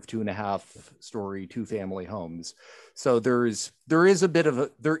number of 2.5-story 2-family homes. So there is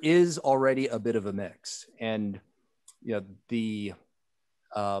already a bit of a mix. And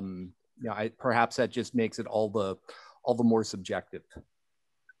perhaps that just makes it all the more subjective.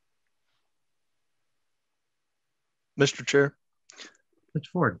 Mr. Chair. Mr.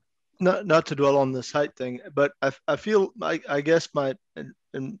 Ford. Not to dwell on this height thing, but I feel I guess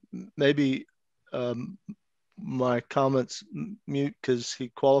maybe my comments mute because he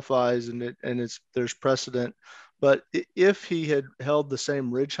qualifies and there's precedent. But if he had held the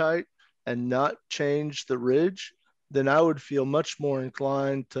same ridge height and not changed the ridge, then I would feel much more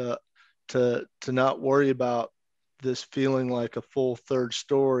inclined to not worry about this feeling like a full 3rd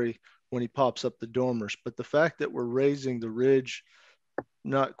story when he pops up the dormers. But the fact that we're raising the ridge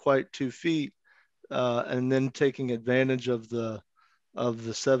not quite 2 feet and then taking advantage of the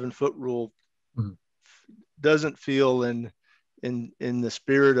 7-foot rule doesn't feel in the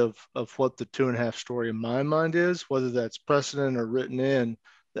spirit of what the 2.5-story in my mind is, whether that's precedent or written in.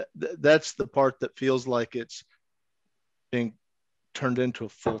 That's the part that feels like it's being turned into a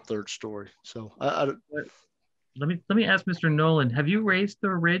full 3rd story. So let me ask Mr. Nolan, have you raised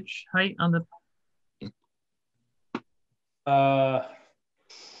the ridge height on the?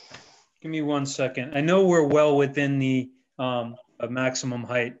 Give me 1 second. I know we're well within the maximum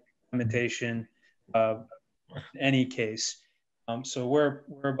height limitation in any case. So we're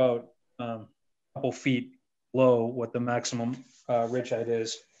about a couple feet below what the maximum ridge height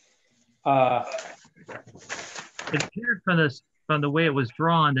is. It appeared from the way it was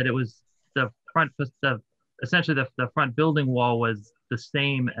drawn that it was the front, essentially the front building wall was the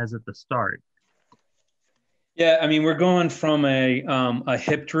same as at the start. Yeah, I mean, we're going from a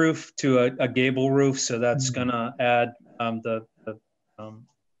hipped roof to a gable roof, so that's gonna add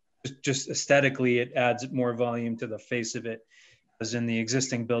just aesthetically, it adds more volume to the face of it. Because in the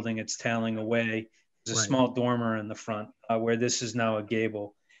existing building, it's tailing away. There's a small dormer in the front, where this is now a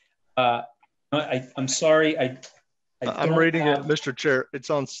gable. I'm sorry, I'm reading it, Mr. Chair. It's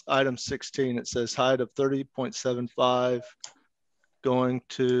on item 16. It says height of 30.75 going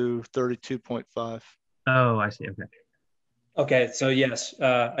to 32.5. Oh, I see. Okay. Okay, so yes,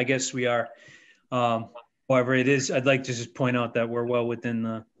 I guess we are. However, it is, I'd like to just point out that we're well within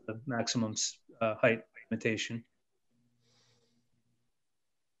the maximum height limitation.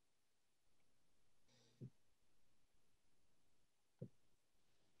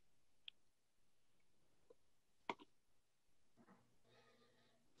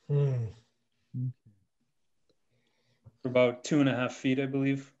 About 2.5 feet, I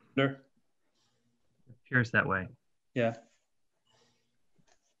believe. There. Appears that way. Yeah.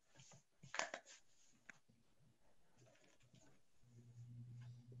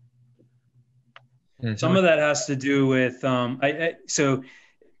 Some of that has to do with so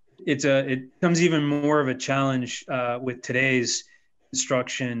it becomes even more of a challenge with today's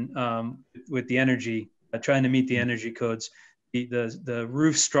construction with the energy, trying to meet the energy codes. The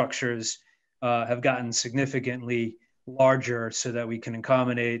roof structures have gotten significantly larger so that we can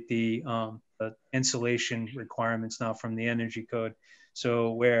accommodate the insulation requirements now from the energy code.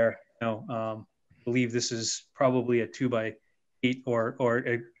 So where I believe this is probably a 2x8 or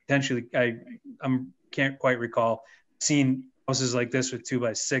potentially I can't quite recall. Seen houses like this with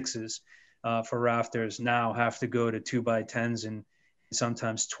 2x6s for rafters now have to go to 2x10s and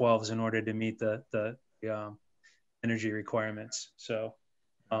sometimes 12s in order to meet the energy requirements. So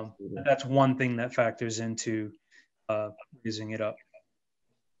that's one thing that factors into raising it up.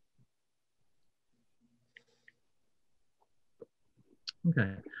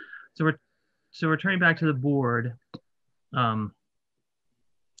 Okay, so we're turning back to the board. If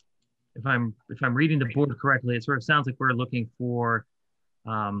I'm reading the board correctly, it sort of sounds like we're looking for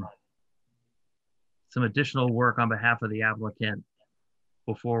some additional work on behalf of the applicant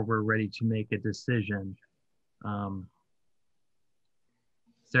before we're ready to make a decision. Is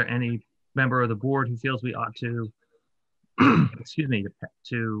there any member of the board who feels we ought to, excuse me,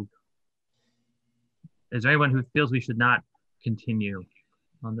 is there anyone who feels we should not continue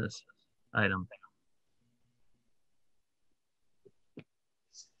on this item?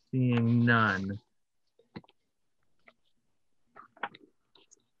 Seeing none.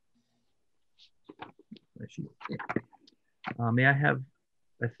 May I have,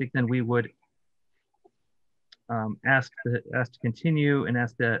 I think then we would ask to continue and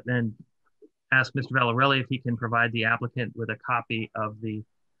ask Mr. Valarelli if he can provide the applicant with a copy of the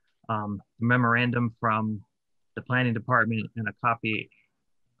memorandum from the planning department and a copy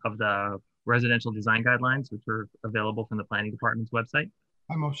of the residential design guidelines, which are available from the planning department's website.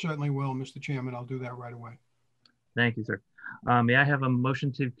 I most certainly will, Mr. Chairman. I'll do that right away. Thank you, sir. May I have a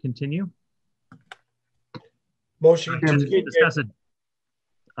motion to continue? Motion to continue. Discuss it.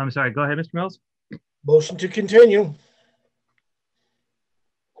 I'm sorry, go ahead, Mr. Mills. Motion to continue.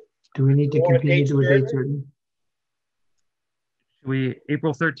 Do we need to continue to a date certain?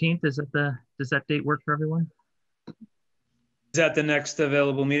 April 13th, does that date work for everyone? Is that the next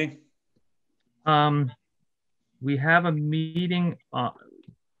available meeting? We have a meeting.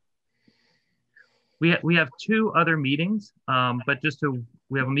 We have two other meetings, but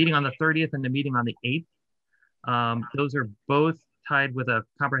we have a meeting on the 30th and a meeting on the 8th. Those are both tied with a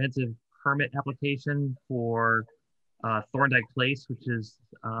comprehensive permit application for Thorndike Place, which is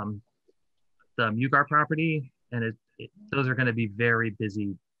the Mugar property, and those are going to be very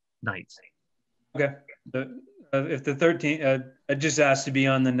busy nights. Okay. If the 13th, I just asked to be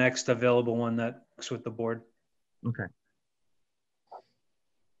on the next available one that works with the board. Okay.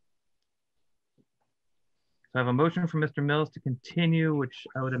 So I have a motion from Mr. Mills to continue, which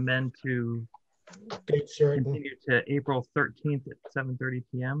I would amend to continue to April 13th at 7:30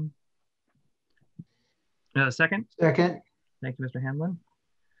 p.m. Second? Second. Thank you, Mr. Hanlon.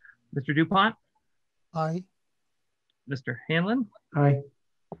 Mr. DuPont? Aye. Mr. Hanlon? Aye.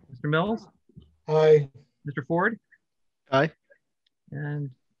 Mr. Mills? Aye. Mr. Ford? Aye. And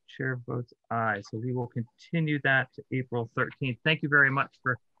chair votes aye. So we will continue that to April 13th. Thank you very much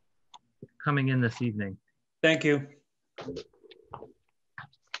for coming in this evening. Thank you.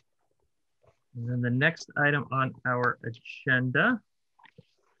 And then the next item on our agenda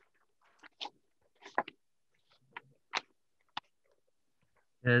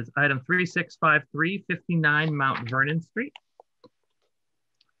is item 3653, 59 Mount Vernon Street.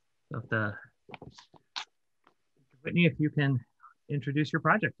 So Whitney, if you can introduce your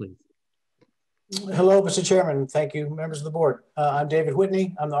project, please. Hello, Mr. Chairman. Thank you, members of the board. I'm David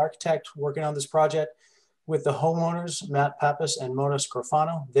Whitney. I'm the architect working on this project with the homeowners, Matt Pappas and Mona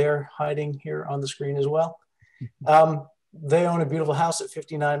Scrofano. They're hiding here on the screen as well. They own a beautiful house at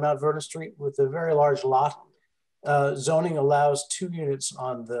 59 Mount Vernon Street with a very large lot. Zoning allows 2 units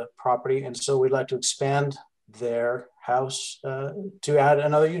on the property, and so we'd like to expand their house to add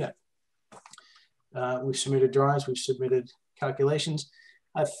another unit. We've submitted drawings, we've submitted calculations.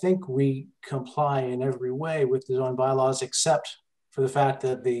 I think we comply in every way with the zoning bylaws, except for the fact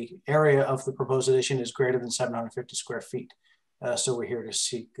that the area of the proposed addition is greater than 750 square feet. So we're here to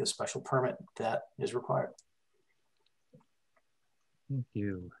seek a special permit that is required. Thank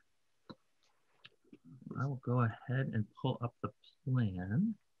you. I will go ahead and pull up the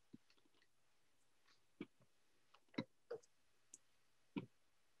plan.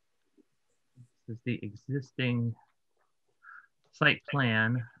 This is the existing site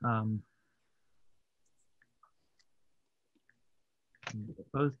plan. The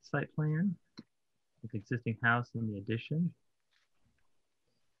proposed site plan with the existing house and the addition.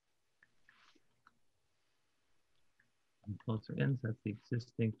 And closer in, so that's the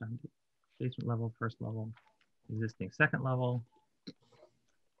existing basement level, first level, existing second level,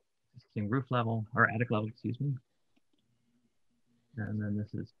 existing roof level, or attic level, excuse me. And then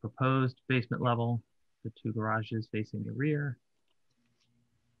this is proposed basement level, the 2 garages facing the rear,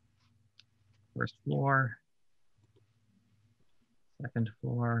 first floor, second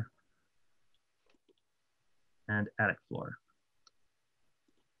floor, and attic floor.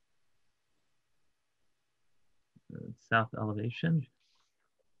 South elevation.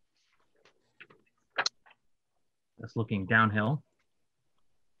 That's looking downhill.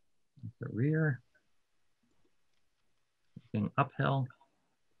 The rear. Looking uphill.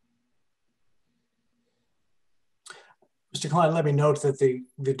 Mr. Klein, let me note that the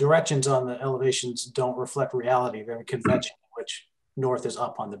directions on the elevations don't reflect reality. They're conventional, which north is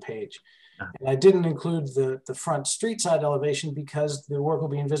up on the page. And I didn't include the front street side elevation because the work will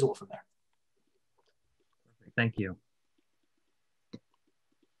be invisible from there. Thank you.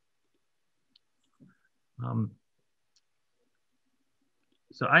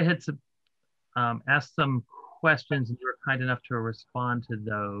 So I had asked some questions and you were kind enough to respond to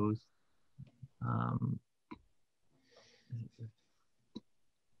those.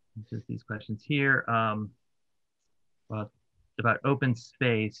 Just these questions here about open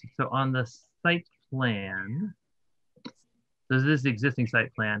space. So on the site plan, so this is the existing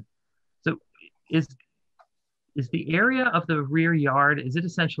site plan. So is the area of the rear yard, is it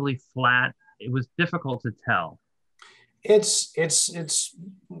essentially flat? It was difficult to tell. It's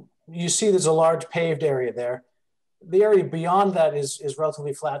you see there's a large paved area there. The area beyond that is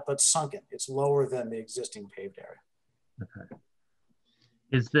relatively flat, but sunken. It's lower than the existing paved area. Okay.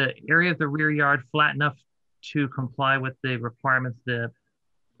 Is the area of the rear yard flat enough to comply with the requirements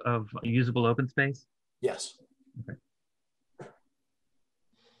of usable open space? Yes. Okay.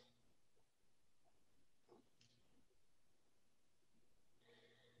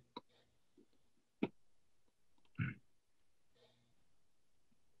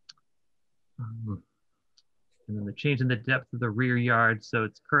 And then the change in the depth of the rear yard. So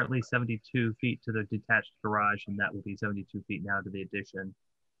it's currently 72 feet to the detached garage, and that will be 72 feet now to the addition.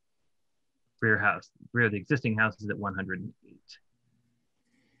 Rear of the existing house is at 108.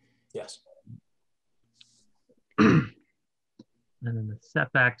 Yes. And then the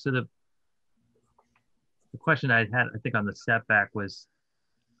setback. So the question I had, I think on the setback was,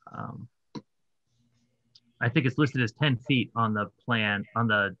 I think it's listed as 10 feet on the plan, on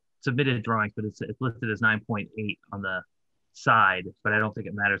the submitted drawings, but it's listed as 9.8 on the side, but I don't think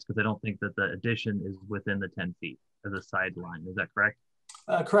it matters because I don't think that the addition is within the 10 feet of the sideline. Is that correct?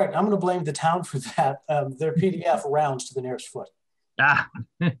 Correct. I'm going to blame the town for that. Their PDF rounds to the nearest foot. Ah,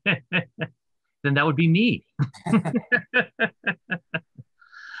 then that would be me.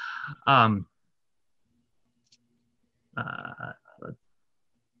 The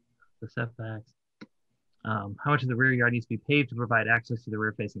setbacks. How much of the rear yard needs to be paved to provide access to the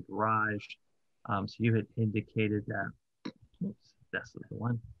rear facing garage? So you had indicated that, oops, that's the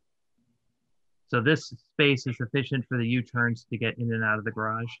one. So this space is sufficient for the U-turns to get in and out of the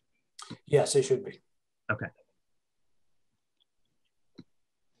garage? Yes, it should be. Okay.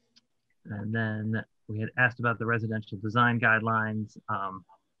 And then we had asked about the residential design guidelines.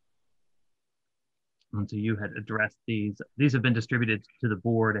 And so you had addressed these. These have been distributed to the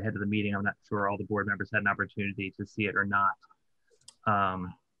board ahead of the meeting. I'm not sure all the board members had an opportunity to see it or not.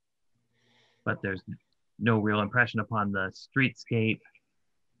 But there's no real impression upon the streetscape.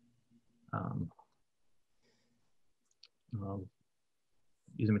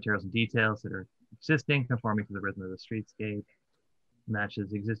 Using materials and details that are existing, conforming to the rhythm of the streetscape,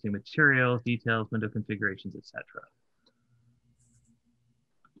 matches existing materials, details, window configurations, etc.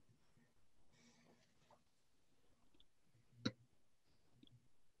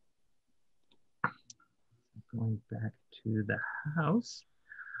 Going back to the house.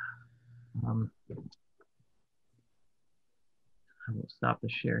 I will stop the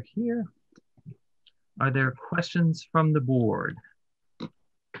share here. Are there questions from the board?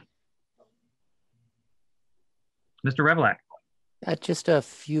 Mr. Revelak. Just a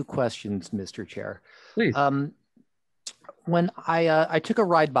few questions, Mr. Chair. Please. When I took a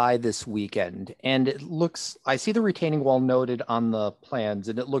ride by this weekend, and it looks, I see the retaining wall noted on the plans,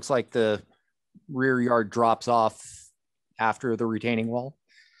 and it looks like the rear yard drops off after the retaining wall.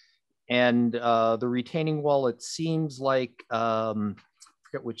 And the retaining wall, it seems like, I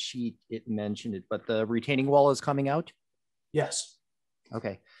forget which sheet it mentioned it, but the retaining wall is coming out? Yes.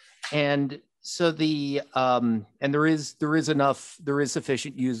 Okay. And so the, and there is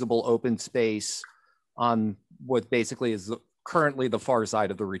sufficient usable open space on what basically is currently the far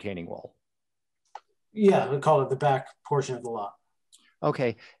side of the retaining wall. Yeah, we call it the back portion of the lot.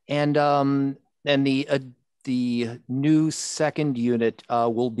 Okay. And the new second unit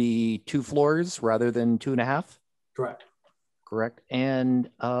will be 2 floors rather than 2.5? Correct. Correct. And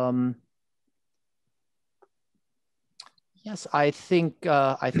yes, I think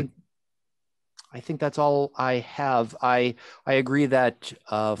that's all I have. I agree that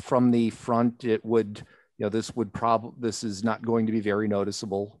from the front, it would, this is not going to be very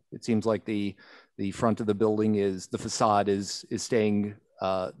noticeable. It seems like the front of the building the facade is staying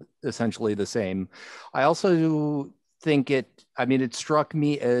essentially the same. I also think it struck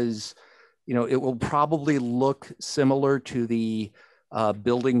me as, it will probably look similar to the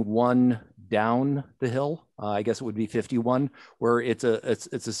building 1 down the hill. I guess it would be 51, where it's a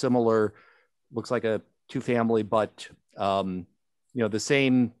similar, looks like a 2-family, but the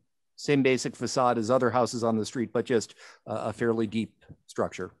same basic facade as other houses on the street, but just a fairly deep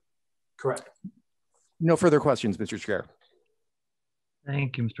structure. Correct. No further questions, Mr. Chair.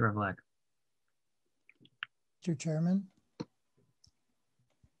 Thank you, Mr. Revelak. Mr. Chairman.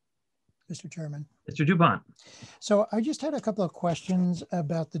 Mr. Chairman. Mr. Dupont. So I just had a couple of questions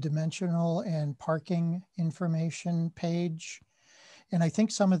about the dimensional and parking information page. And I think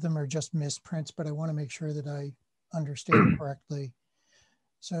some of them are just misprints, but I want to make sure that I understand correctly.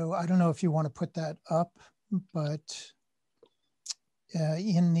 So I don't know if you want to put that up, but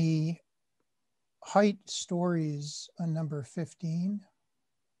in the height stories on number 15,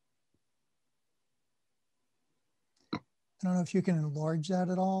 I don't know if you can enlarge that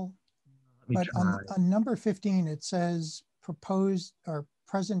at all, but on number 15, it says proposed or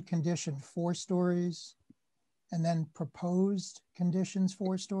present condition 4 stories, and then proposed conditions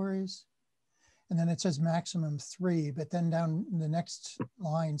 4 stories. And then it says maximum 3, but then down the next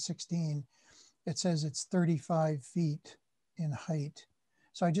line, 16, it says it's 35 feet in height.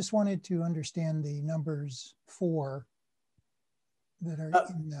 So I just wanted to understand the numbers 4 that are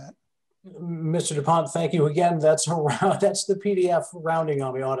in that. Mr. DuPont, thank you again. That's the PDF rounding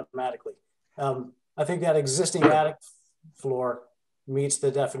on me automatically. I think that existing attic floor meets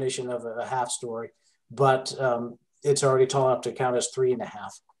the definition of a half story, but it's already tall enough to count as 3.5.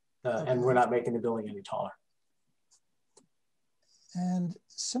 And we're not making the building any taller. And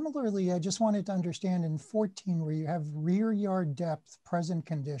similarly, I just wanted to understand in 14, where you have rear yard depth, present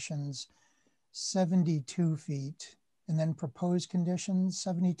conditions, 72 feet, and then proposed conditions,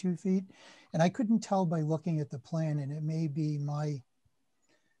 72 feet. And I couldn't tell by looking at the plan, and it may be my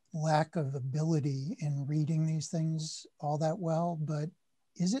lack of ability in reading these things all that well, but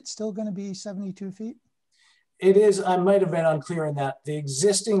is it still going to be 72 feet? It is. I might have been unclear in that. The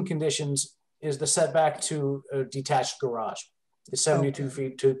existing conditions is the setback to a detached garage. It's 72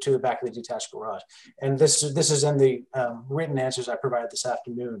 feet to the back of the detached garage. And this is in the written answers I provided this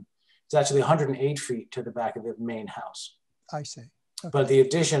afternoon. It's actually 108 feet to the back of the main house. I see. Okay. But the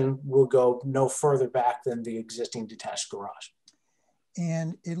addition will go no further back than the existing detached garage.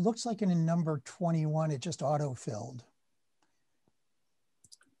 And it looks like in number 21, it just auto-filled.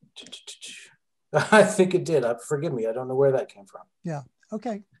 I think it did. Forgive me. I don't know where that came from. Yeah.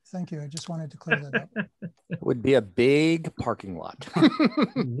 Okay. Thank you. I just wanted to clear that up. It would be a big parking lot.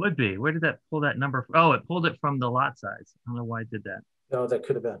 It would be. Where did that pull that number from? Oh, it pulled it from the lot size. I don't know why it did that. No, that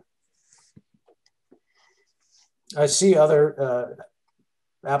could have been. I see other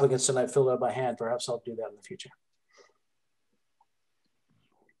applicants tonight filled out by hand. Perhaps I'll do that in the future.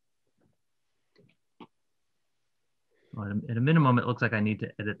 Well, at a minimum, it looks like I need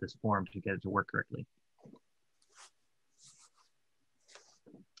to edit this form to get it to work correctly.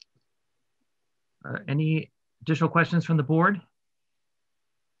 Any additional questions from the board?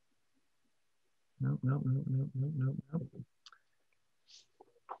 No.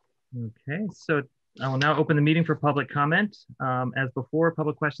 Okay, so I will now open the meeting for public comment. As before,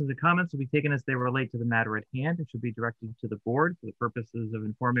 public questions and comments will be taken as they relate to the matter at hand and should be directed to the board for the purposes of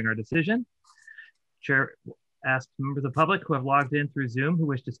informing our decision. Chair asks members of the public who have logged in through Zoom who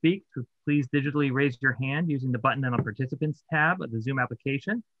wish to speak to please digitally raise your hand using the button on the participants tab of the Zoom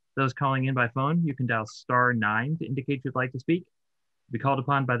application. Those calling in by phone, you can dial *9 to indicate you'd like to speak. Be called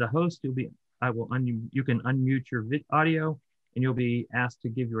upon by the host. You can unmute your audio, and you'll be asked to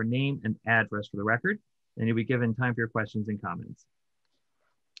give your name and address for the record, and you'll be given time for your questions and comments.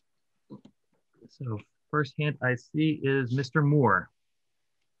 So first hand I see is Mr. Moore.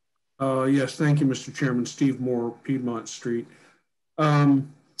 Yes, thank you, Mr. Chairman. Steve Moore, Piedmont Street.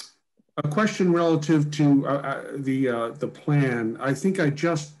 A question relative to the plan. I think I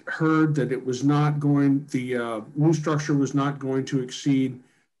just heard that it was not going, the new structure was not going to exceed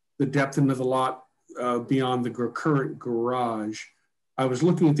the depth into the lot beyond the current garage. I was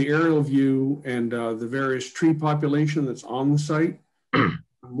looking at the aerial view and the various tree population that's on the site.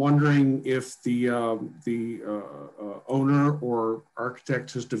 I'm wondering if the owner or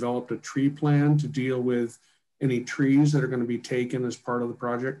architect has developed a tree plan to deal with any trees that are going to be taken as part of the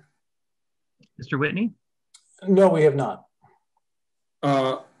project. Mr. Whitney? No, we have not.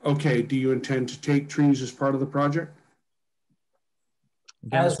 Okay, do you intend to take trees as part of the project?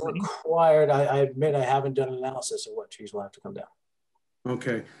 As required, I admit I haven't done an analysis of what trees will have to come down.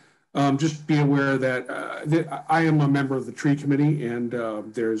 Okay, just be aware that I am a member of the tree committee, and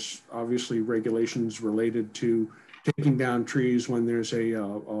there's obviously regulations related to taking down trees when there's a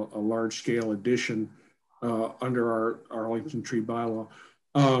large scale addition under our Arlington tree bylaw.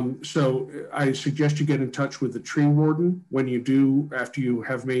 So I suggest you get in touch with the tree warden when you do, after you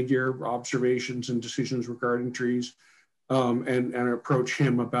have made your observations and decisions regarding trees, and approach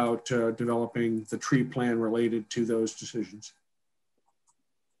him about developing the tree plan related to those decisions.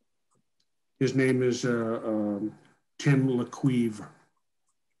 His name is Tim LeQuive.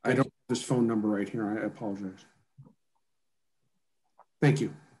 I don't have his phone number right here. I apologize. Thank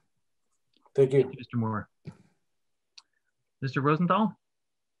you. Thank you. Thank you, Mr. Moore. Mr. Rosenthal?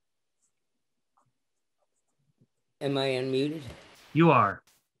 Am I unmuted? You are.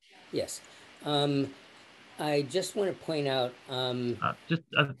 Yes. I just want to point out.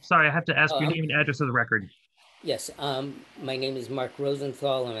 Sorry, I have to ask your name and address of the record. Yes. My name is Mark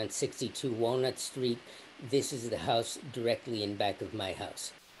Rosenthal. I'm on 62 Walnut Street. This is the house directly in back of my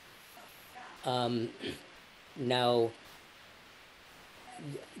house. Now,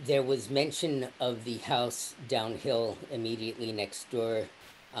 there was mention of the house downhill immediately next door,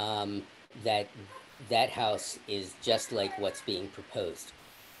 that house is just like what's being proposed.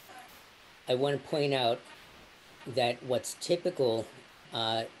 I want to point out that what's typical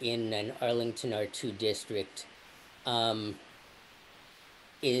in an Arlington R2 district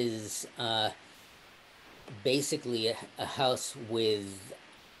is basically a house with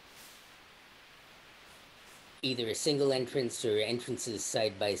either a single entrance or entrances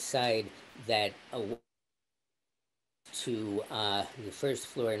side by side that to the first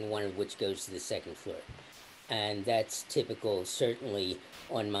floor and one of which goes to the second floor. And that's typical, certainly,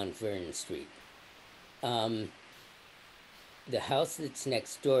 on Mount Vernon Street. The house that's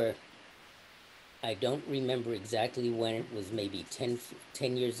next door, I don't remember exactly when it was, maybe 10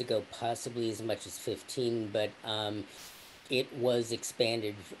 years ago, possibly as much as 15, but it was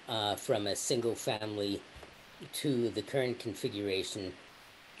expanded from a single family to the current configuration.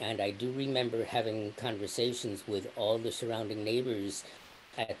 And I do remember having conversations with all the surrounding neighbors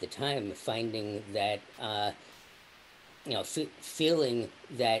at the time, finding that, feeling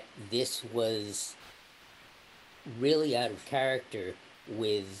that this was really out of character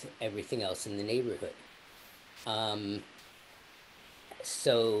with everything else in the neighborhood.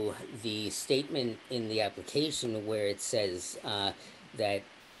 So the statement in the application where it says that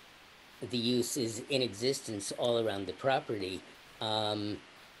the use is in existence all around the property,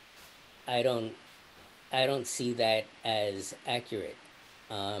 I don't see that as accurate.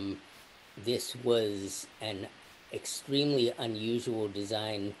 This was an extremely unusual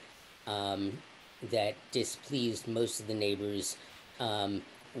design that displeased most of the neighbors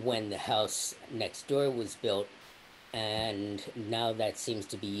when the house next door was built, and now that seems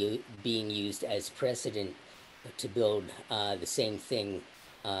to be being used as precedent to build the same thing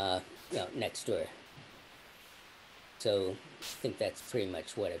next door. So I think that's pretty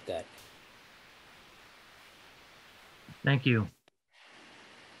much what I've got. Thank you.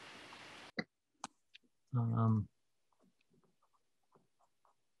 I don't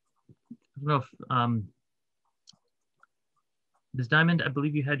know if Ms. Diamond, I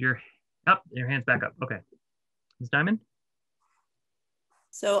believe you had your hand's back up. Okay, Ms. Diamond.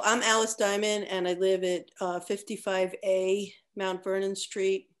 So I'm Alice Diamond, and I live at 55A Mount Vernon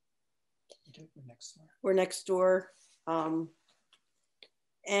Street. We're next door.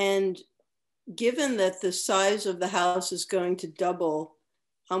 And given that the size of the house is going to double,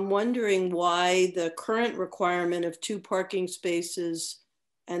 I'm wondering why the current requirement of 2 parking spaces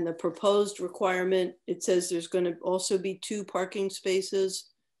and the proposed requirement, it says there's going to also be 2 parking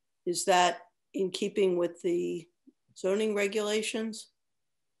spaces. Is that in keeping with the zoning regulations?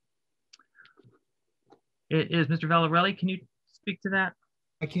 It is. Mr. Valarelli, can you speak to that?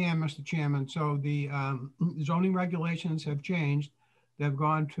 I can, Mr. Chairman. So the zoning regulations have changed. They've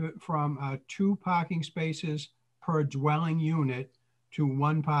gone from 2 parking spaces per dwelling unit to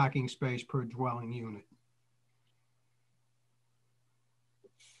 1 parking space per dwelling unit.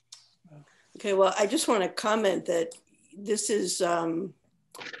 Okay, well, I just want to comment that this is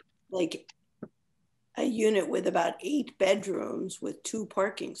like a unit with about 8 bedrooms with 2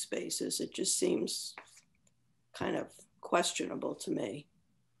 parking spaces. It just seems kind of questionable to me.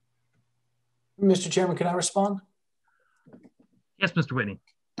 Mr. Chairman, can I respond? Yes, Mr. Whitney.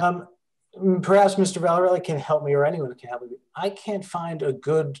 Perhaps Mr. Valarelli can help me, or anyone can help me. I can't find a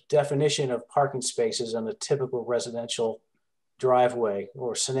good definition of parking spaces on a typical residential driveway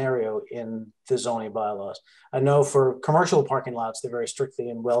or scenario in the zoning bylaws. I know for commercial parking lots, they're very strictly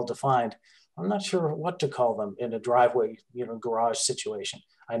and well defined. I'm not sure what to call them in a driveway, garage situation.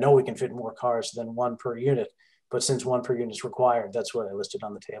 I know we can fit more cars than 1 per unit, but since 1 per unit is required, that's what I listed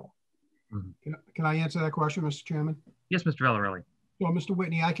on the table. Can I answer that question, Mr. Chairman? Yes, Mr. Valarelli. Well, Mr.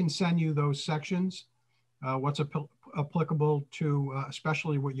 Whitney, I can send you those sections, what's applicable to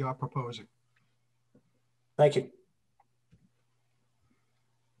especially what you're proposing. Thank you.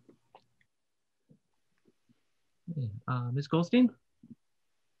 Ms. Goldstein?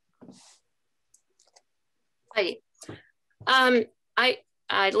 Hi.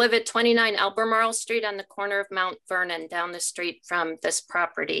 I live at 29 Albemarle Street on the corner of Mount Vernon, down the street from this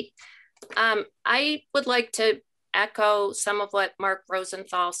property. I would like to echo some of what Mark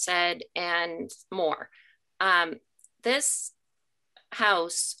Rosenthal said and more. This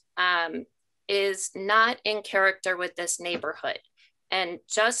house is not in character with this neighborhood. And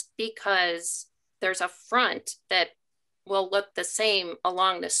just because there's a front that will look the same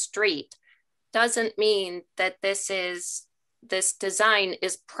along the street doesn't mean that this design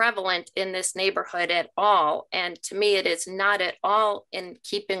is prevalent in this neighborhood at all. And to me, it is not at all in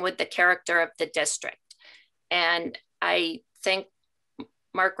keeping with the character of the district. And I think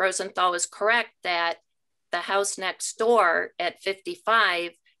Mark Rosenthal is correct that the house next door at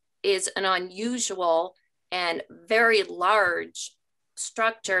 55 is an unusual and very large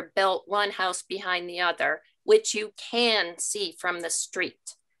structure built one house behind the other, which you can see from the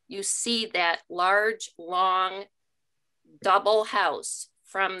street. You see that large, long, double house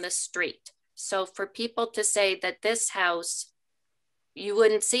from the street. So for people to say that this house, you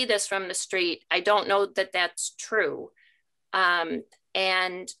wouldn't see this from the street, I don't know that that's true.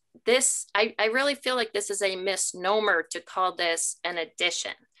 And this, I really feel like this is a misnomer to call this an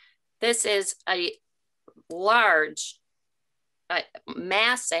addition. This is a large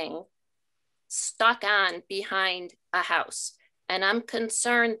massing stuck on behind a house. And I'm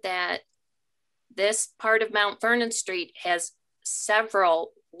concerned that this part of Mount Vernon Street has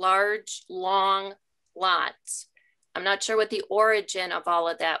several large, long lots. I'm not sure what the origin of all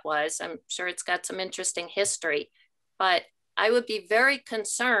of that was. I'm sure it's got some interesting history, but I would be very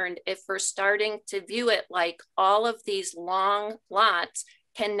concerned if we're starting to view it like all of these long lots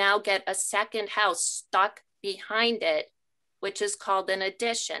can now get a second house stuck behind it, which is called an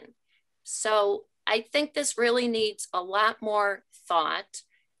addition. So I think this really needs a lot more thought.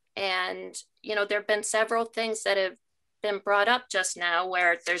 And, you know, there have been several things that have been brought up just now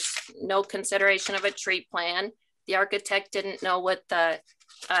where there's no consideration of a tree plan. The architect didn't know what the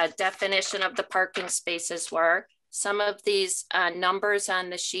definition of the parking spaces were. Some of these numbers on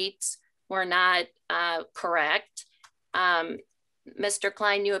the sheets were not correct. Mr.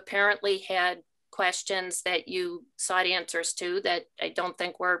 Klein, you apparently had questions that you sought answers to that I don't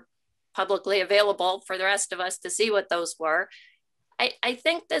think were publicly available for the rest of us to see what those were. I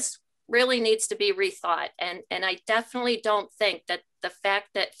think this really needs to be rethought. And I definitely don't think that the fact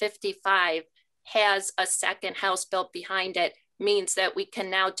that 55 has a second house built behind it means that we can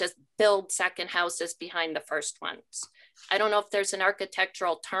now just build second houses behind the first ones. I don't know if there's an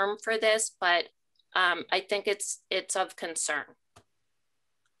architectural term for this, but I think it's of concern.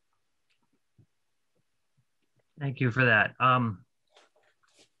 Thank you for that.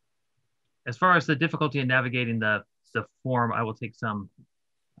 As far as the difficulty in navigating the form, I will take some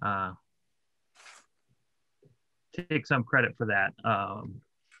credit for that.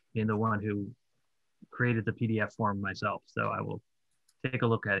 Being the one who created the PDF form myself, so I will take a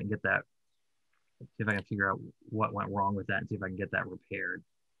look at it and get that. See if I can figure out what went wrong with that and see if I can get that repaired.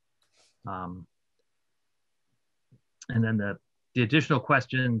 And then the additional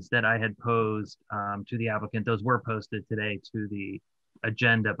questions that I had posed to the applicant, those were posted today to the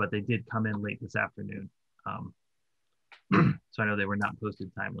agenda, but they did come in late this afternoon. So I know they were not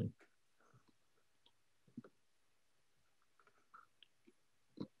posted timely.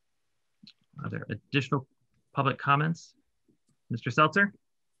 Are there additional public comments? Mr. Seltzer?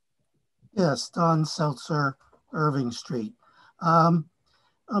 Yes, Don Seltzer, Irving Street. I'm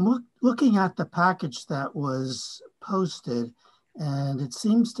looking at the package that was posted, and it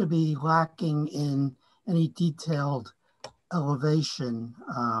seems to be lacking in any detailed elevation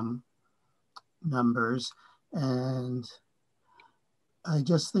numbers. And I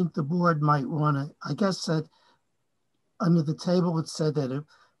just think the board might want to, I guess that under the table, it said that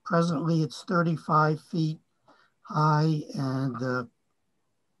presently it's 35 feet high and the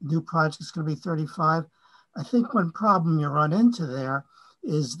new project is going to be 35. I think one problem you run into there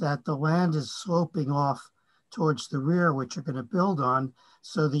is that the land is sloping off towards the rear, which you're going to build on.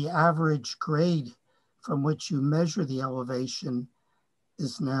 So the average grade from which you measure the elevation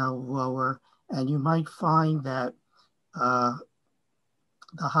is now lower. And you might find that the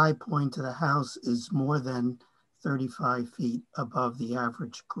high point of the house is more than 35 feet above the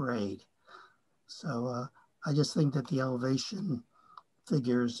average grade. So I just think that the elevation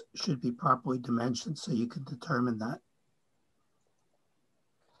figures should be properly dimensioned so you can determine that.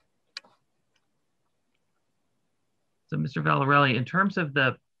 So Mr. Valarelli, in terms of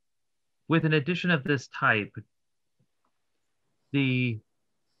with an addition of this type, the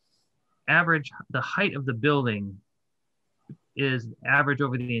height of the building is average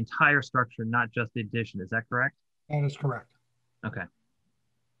over the entire structure, not just the addition. Is that correct? That is correct. Okay.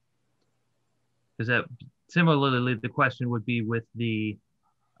 Because similarly, the question would be with the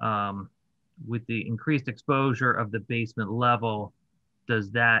increased exposure of the basement level,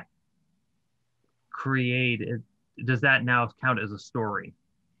 does that now count as a story?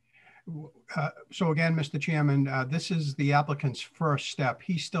 So again, Mr. Chairman, this is the applicant's first step.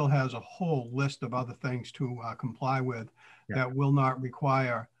 He still has a whole list of other things to comply with that will not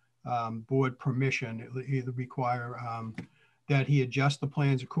require board permission. It'll either require that he adjust the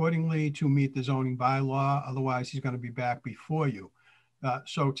plans accordingly to meet the zoning bylaw. Otherwise, he's going to be back before you.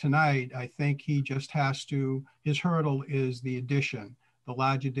 So tonight, I think he just has to, his hurdle is the addition. The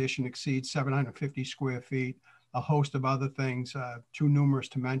large addition exceeds 750 square feet, a host of other things, too numerous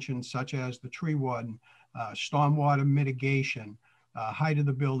to mention, such as the tree warden, stormwater mitigation, height of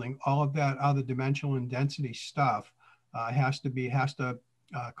the building, all of that other dimensional and density stuff has to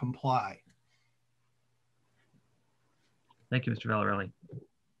comply. Thank you, Mr. Valarelli.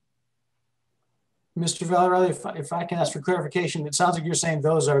 Mr. Valarelli, if I can ask for clarification, it sounds like you're saying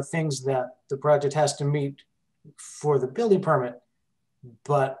those are things that the project has to meet for the building permit,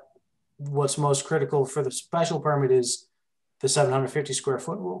 but what's most critical for the special permit is the 750 square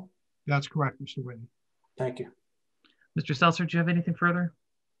foot rule? That's correct, Mr. Whitney. Thank you. Mr. Seltzer, do you have anything further?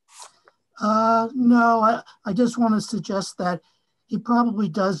 No, I just want to suggest that he probably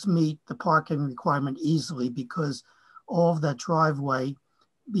does meet the parking requirement easily because all of that driveway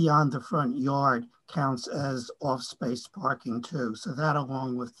beyond the front yard counts as off-space parking too. So that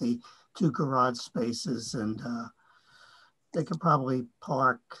along with the 2 garage spaces, and they could probably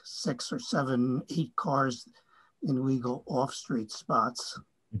park 6 or 7, 8 cars in legal off-street spots.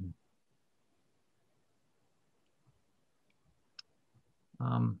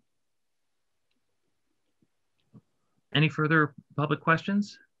 Any further public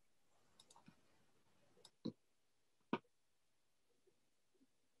questions?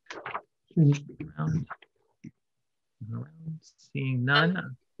 Seeing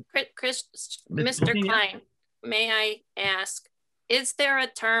none. Mr. Klein, may I ask, is there a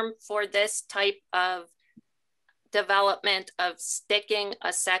term for this type of development of sticking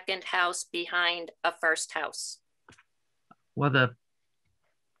a second house behind a first house? Well, the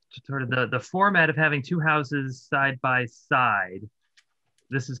format of having 2 houses side by side,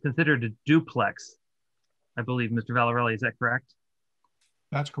 this is considered a duplex, I believe, Mr. Valarelli, is that correct?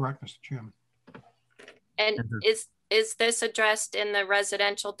 That's correct, Mr. Chairman. And is this addressed in the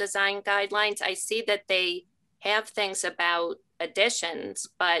residential design guidelines? I see that they have things about additions,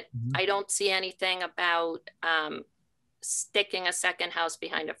 but I don't see anything about sticking a second house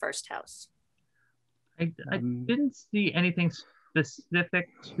behind a first house. I didn't see anything specific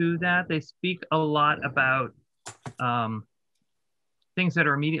to that. They speak a lot about things that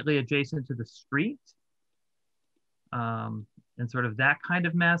are immediately adjacent to the street, and sort of that kind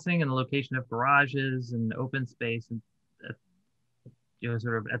of massing, and the location of garages and open space, and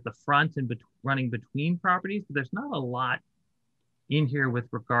sort of at the front and running between properties. But there's not a lot in here with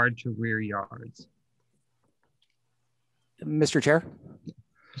regard to rear yards. Mr. Chair?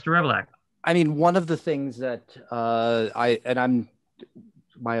 Mr. Revelak. I mean, one of the things that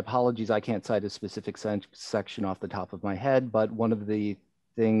my apologies, I can't cite a specific section off the top of my head, but one of the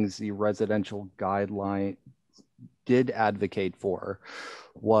things the residential guideline did advocate for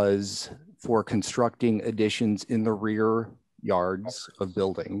was for constructing additions in the rear yards of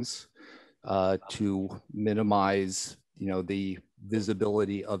buildings to minimize, the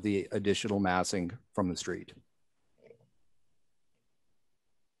visibility of the additional massing from the street.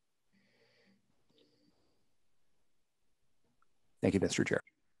 Thank you, Mr. Chair.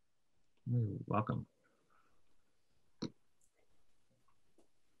 You're welcome.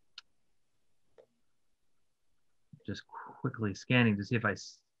 Just quickly scanning to see if I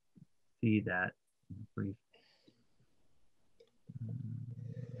see that brief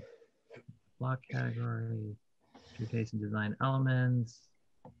block category, showcasing design elements,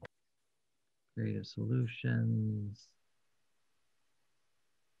 creative solutions,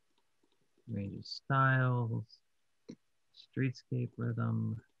 range of styles, streetscape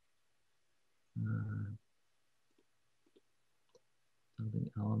rhythm,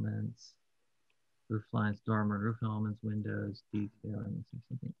 building elements, roof lines, dormer, roof elements, windows, detailing,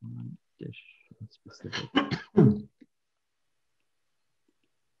 something on dish specific.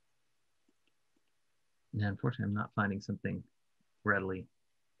 Yeah, unfortunately, I'm not finding something readily.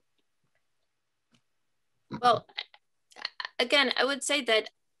 Well, again, I would say that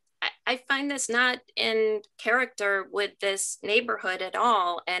I find this not in character with this neighborhood at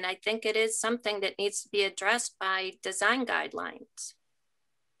all. And I think it is something that needs to be addressed by design guidelines.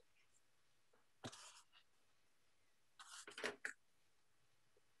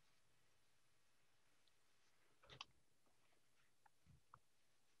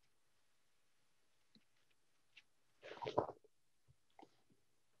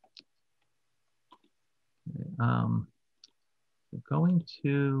 Going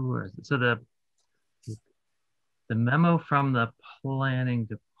to, so the memo from the planning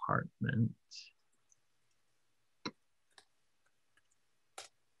department.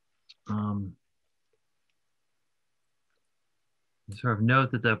 Sort of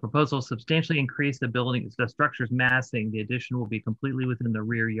note that the proposal substantially increased the structure's massing. The addition will be completely within the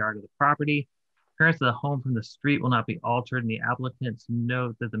rear yard of the property. Appearance of the home from the street will not be altered, and the applicants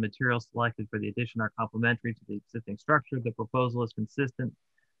note that the materials selected for the addition are complementary to the existing structure. The proposal is consistent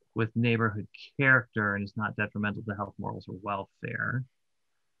with neighborhood character and is not detrimental to health, morals, or welfare.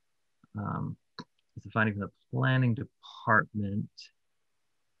 It's a finding from the planning department.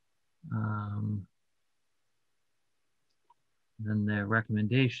 Then the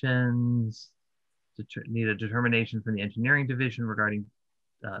recommendations need a determination from the engineering division regarding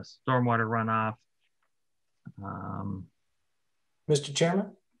stormwater runoff. Mr. Chairman?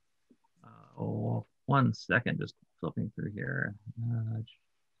 Oh, 1 second, just flipping through here.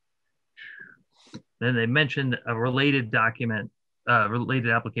 Then they mentioned a related document, related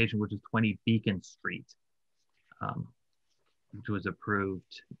application, which is 20 Beacon Street, which was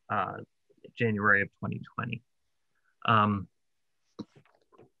approved January of 2020.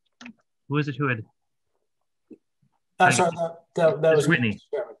 Who is it who had? Sorry, that was Whitney.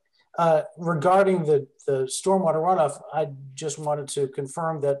 Regarding the stormwater runoff, I just wanted to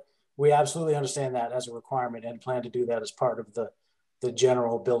confirm that we absolutely understand that as a requirement and plan to do that as part of the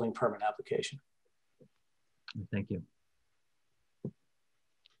general building permit application. Thank you.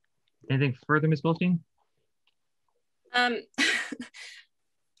 Anything further, Ms. Goldstein? I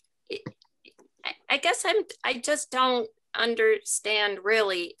guess I just don't understand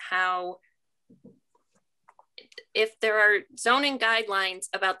really how, if there are zoning guidelines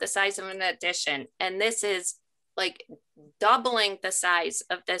about the size of an addition, and this is like doubling the size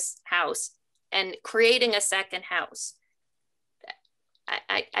of this house and creating a second house,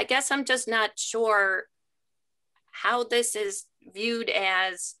 I guess I'm just not sure how this is viewed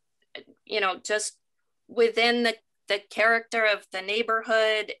as, just within the character of the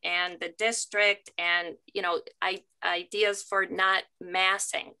neighborhood and the district, and ideas for not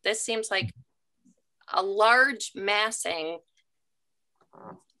massing. This seems like a large massing,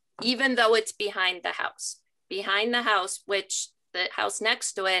 even though it's behind the house. Behind the house, which the house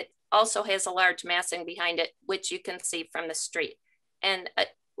next to it also has a large massing behind it, which you can see from the street. And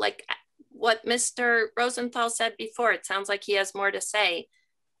like what Mr. Rosenthal said before, it sounds like he has more to say.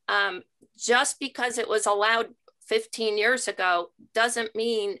 Just because it was allowed 15 years ago doesn't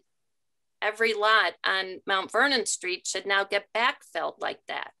mean every lot on Mount Vernon Street should now get backfilled like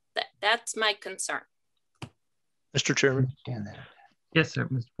that. That's my concern. Mr. Chairman. Yes, sir,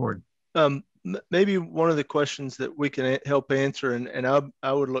 Mr. Ford. Maybe one of the questions that we can help answer, and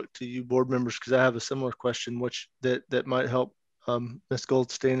I would look to you board members, because I have a similar question, which that might help Ms.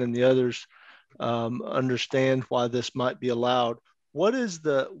 Goldstein and the others understand why this might be allowed. What is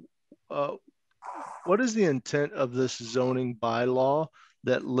the intent of this zoning bylaw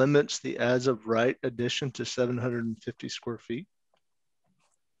that limits the as of right addition to 750 square feet?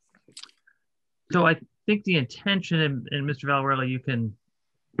 So I think the intention, and Mr. Valarelli, you can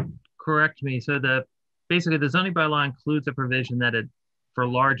correct me. So basically the zoning bylaw includes a provision that for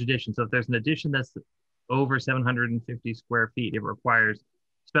large additions. So if there's an addition that's over 750 square feet, it requires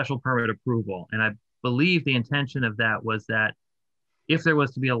special permit approval. And I believe the intention of that was that if there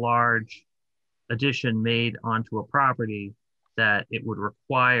was to be a large addition made onto a property, that it would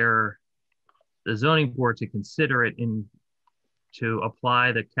require the zoning board to consider it to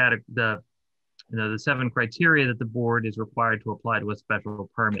apply the 7 criteria that the board is required to apply to a special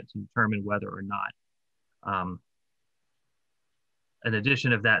permit to determine whether or not an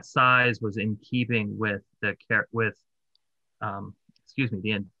addition of that size was in keeping with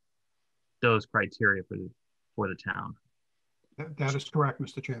those criteria for the town. That is correct,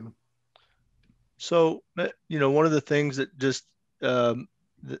 Mr. Chairman. So, one of the things that just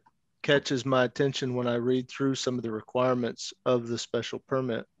that catches my attention when I read through some of the requirements of the special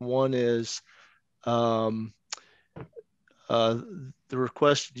permit, one is the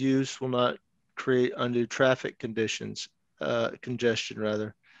requested use will not create undue traffic congestion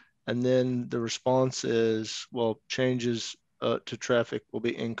rather. And then the response is, well, changes to traffic will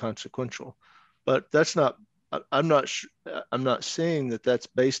be inconsequential. But that's not, I'm not seeing that that's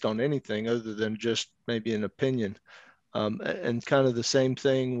based on anything other than just maybe an opinion. And kind of the same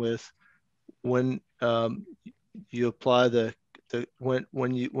thing with when you apply when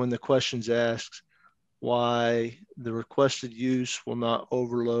the question's asked why the requested use will not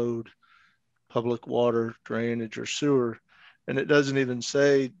overload public water, drainage, or sewer. And it doesn't even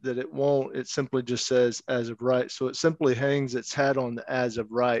say that it won't, it simply just says as of right. So it simply hangs its hat on the as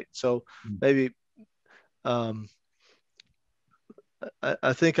of right. So maybe I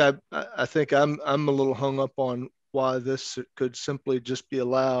think I'm a little hung up on why this could simply just be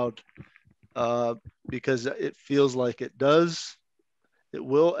allowed because it feels like it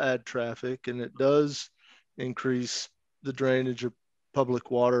will add traffic and it does increase the drainage of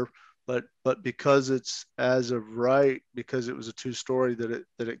public water, but because it's as of right, because it was a 2-story, that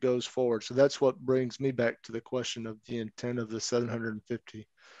it goes forward. So that's what brings me back to the question of the intent of the 750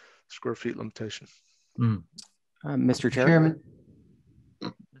 square feet limitation. Mr. Chairman.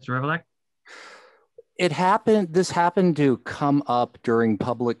 Mr. Revelak? This happened to come up during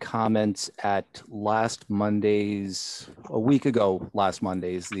public comments at last Monday's, a week ago, last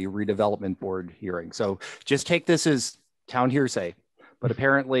Monday's, the redevelopment board hearing. So just take this as town hearsay. But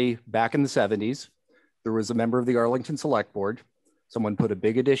apparently back in the 70s, there was a member of the Arlington Select Board. Someone put a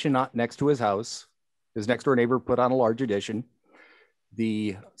big addition next to his house. His next door neighbor put on a large addition.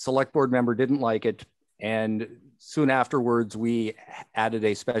 The select board member didn't like it. And soon afterwards, we added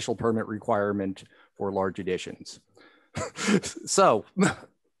a special permit requirement for large additions. So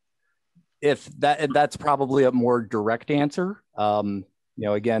if that's probably a more direct answer.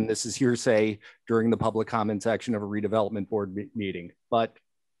 Again, this is hearsay during the public comment section of a redevelopment board meeting, but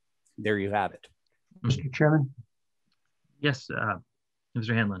there you have it. Mr. Chairman? Yes,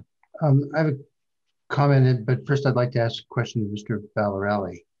 Mr. Hanlon. I have a comment, but first I'd like to ask a question to Mr.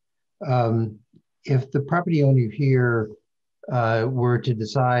 Valarelli. If the property owner here were to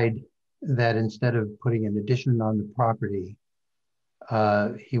decide that instead of putting an addition on the property,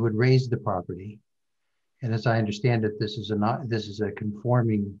 he would raise the property, and as I understand it, this is a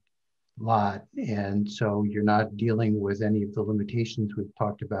conforming lot, and so you're not dealing with any of the limitations we've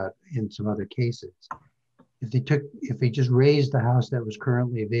talked about in some other cases. If they just raised the house that was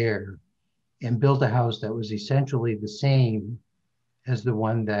currently there and built a house that was essentially the same as the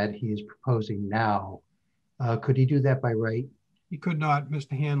one that he is proposing now, could he do that by right? He could not,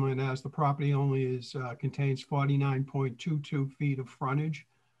 Mr. Hanlon, as the property only contains 49.22 feet of frontage.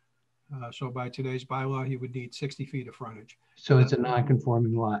 So by today's bylaw, he would need 60 feet of frontage. So it's a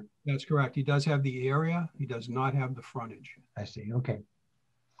non-conforming lot. That's correct. He does have the area. He does not have the frontage. I see. Okay.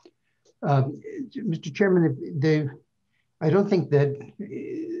 Mr. Chairman, I don't think that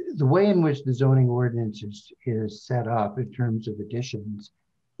the way in which the zoning ordinance is set up in terms of additions,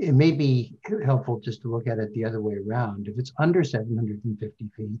 it may be helpful just to look at it the other way around. If it's under 750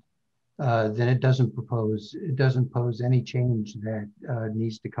 feet, then it doesn't pose any change that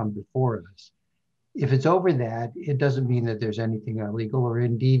needs to come before us. If it's over that, it doesn't mean that there's anything illegal, or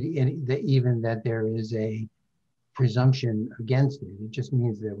indeed even that there is a presumption against it. It just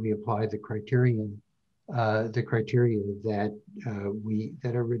means that we apply the criteria that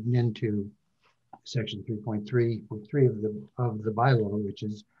that are written into section 3.3 of the bylaw, which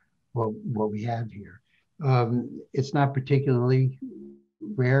is what we have here. It's not particularly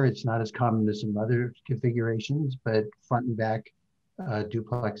rare. It's not as common as some other configurations, but front and back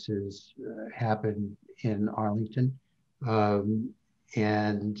duplexes happen in Arlington.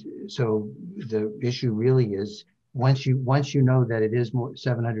 And so the issue really is, once you know that it is more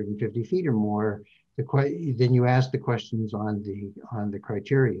 750 feet or more, then you ask the questions on the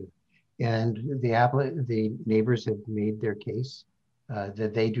criteria. And the neighbors have made their case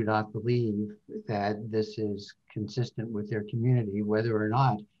that they do not believe that this is consistent with their community, whether or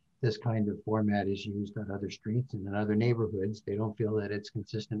not this kind of format is used on other streets and in other neighborhoods. They don't feel that it's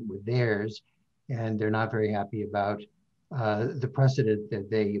consistent with theirs, and they're not very happy about the precedent that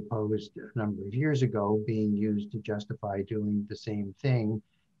they opposed a number of years ago being used to justify doing the same thing,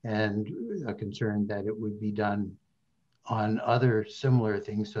 and a concern that it would be done on other similar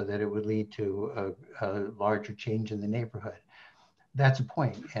things so that it would lead to a larger change in the neighborhood. That's a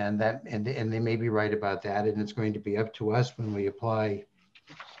point, and they may be right about that, and it's going to be up to us when we apply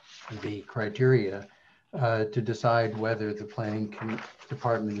the criteria to decide whether the planning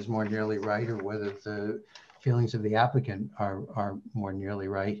department is more nearly right or whether the feelings of the applicant are more nearly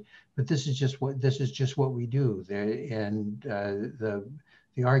right. But this is just what we do.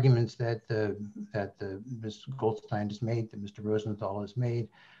 The arguments that Ms. Goldstein has made, that Mr. Rosenthal has made,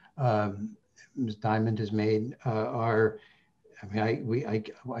 Ms. Diamond has made are,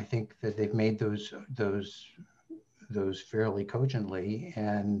 I think that they've made those fairly cogently,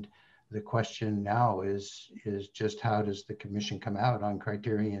 and the question now is just how does the commission come out on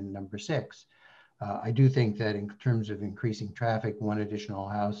criterion number 6? I do think that in terms of increasing traffic, one additional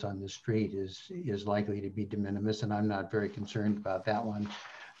house on the street is likely to be de minimis, and I'm not very concerned about that one.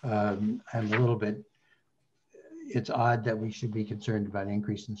 I'm a little bit, it's odd that we should be concerned about an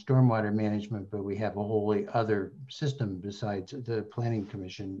increase in stormwater management, but we have a wholly other system besides the planning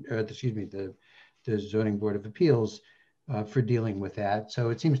commission, or excuse me, the zoning board of appeals for dealing with that. So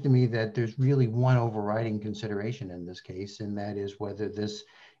it seems to me that there's really one overriding consideration in this case, and that is whether this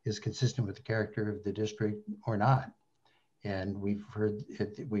is consistent with the character of the district or not. And we've heard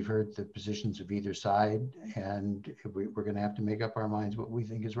the positions of either side, and we're going to have to make up our minds what we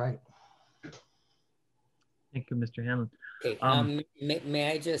think is right. Thank you, Mr. Hanlon. Okay,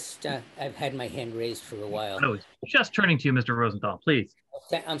 may I just, I've had my hand raised for a while. Oh, just turning to you, Mr. Rosenthal, please.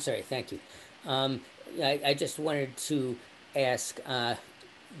 I'm sorry, thank you. I just wanted to ask,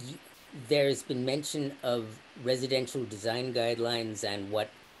 there's been mention of residential design guidelines and what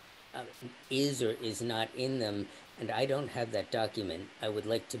is or is not in them, and I don't have that document. I would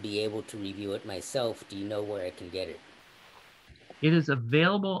like to be able to review it myself. Do you know where I can get it? It is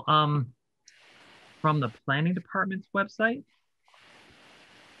available from the planning department's website.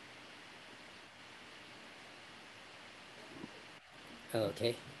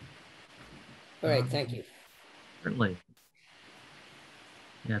 Okay. All right, thank you. Certainly.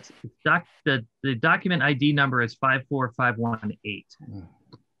 Yes, the document ID number is 54518.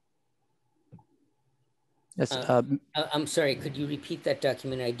 Yes. I'm sorry, could you repeat that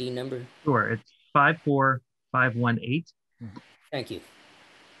document ID number? Sure, it's 54518. Thank you.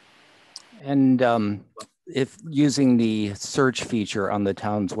 And if using the search feature on the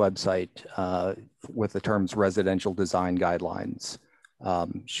town's website with the terms residential design guidelines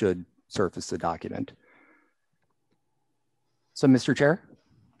should surface the document. So, Mr. Chair?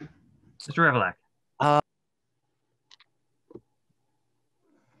 Mr. Revelak.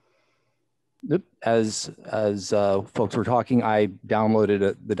 As folks were talking, I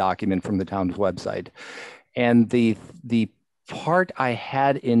downloaded the document from the town's website. And the part I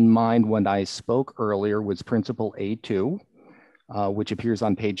had in mind when I spoke earlier was Principle A2, which appears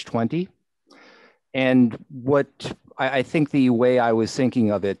on page 20. And what I think the way I was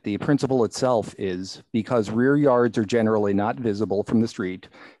thinking of it, the principle itself is because rear yards are generally not visible from the street,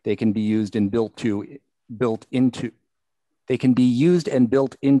 they can be used and built into they can be used and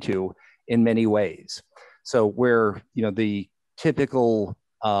built into in many ways. So where, the typical,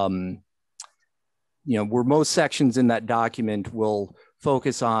 where most sections in that document will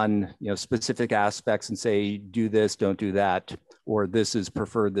focus on, specific aspects and say, do this, don't do that, or this is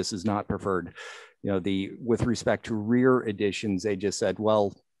preferred, this is not preferred. With respect to rear additions, they just said,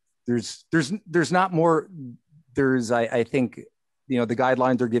 well, there's not more, I think, the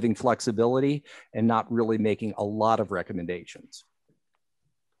guidelines are giving flexibility and not really making a lot of recommendations.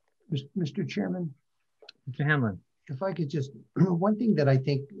 Mr. Chairman. Mr. Hanlon. If I could just, one thing that I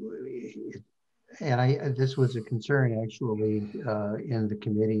think, and this was a concern actually in the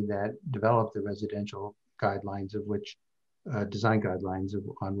committee that developed the residential guidelines of which, design guidelines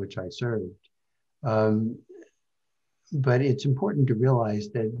on which I served. But it's important to realize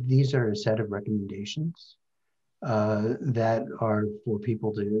that these are a set of recommendations that are for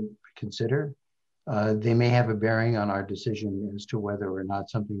people to consider. They may have a bearing on our decision as to whether or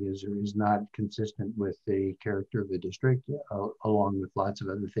not something is or is not consistent with the character of the district, along with lots of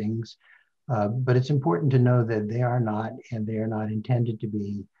other things. But it's important to know that they are not, and they are not intended to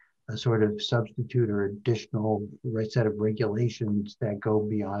be a sort of substitute or additional set of regulations that go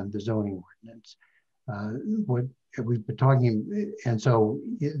beyond the zoning ordinance. What we've been talking, and so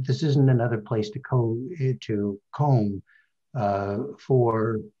this isn't another place to comb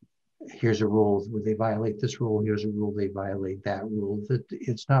for here's a rule where they violate this rule, here's a rule they violate that rule. That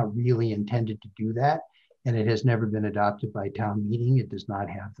it's not really intended to do that, and it has never been adopted by town meeting. It does not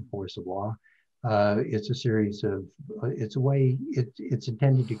have the force of law. It's a series of, it's a way, it's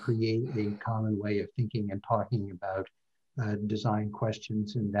intended to create a common way of thinking and talking about design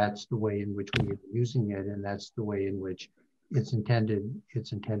questions, and that's the way in which we are using it, and that's the way in which it's intended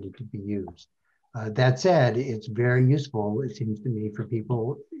to be used. That said, it's very useful, it seems to me, for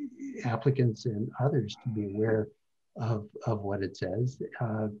people, applicants and others, to be aware of what it says.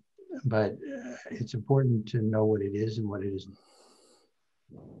 But it's important to know what it is and what it isn't.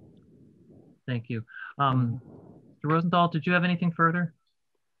 Thank you. Mr. Rosenthal, did you have anything further?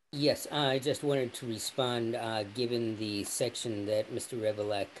 Yes, I just wanted to respond, given the section that Mr.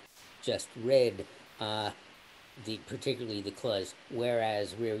 Revelak just read, particularly the clause,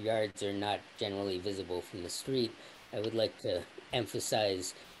 whereas rear yards are not generally visible from the street. I would like to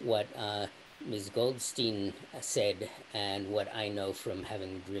emphasize what Ms. Goldstein said and what I know from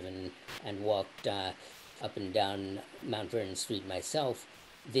having driven and walked up and down Mount Vernon Street myself.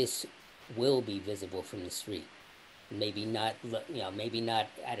 This will be visible from the street. Maybe not, maybe not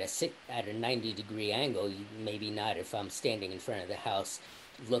at a 90-degree angle. Maybe not if I'm standing in front of the house,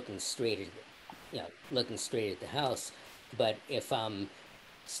 looking straight at the house. But if I'm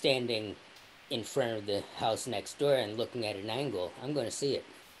standing in front of the house next door and looking at an angle, I'm going to see it.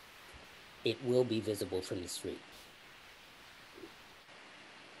 It will be visible from the street.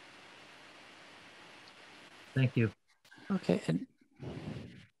 Thank you. Okay, and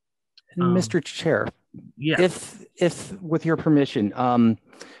Mr. Chair, yes. if with your permission,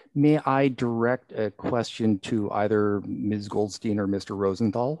 may I direct a question to either Ms. Goldstein or Mr.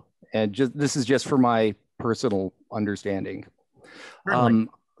 Rosenthal? And this is just for my personal understanding.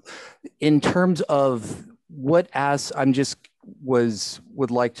 In terms of would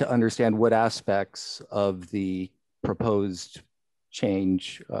like to understand what aspects of the proposed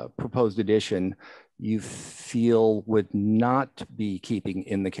change, proposed addition, you feel would not be keeping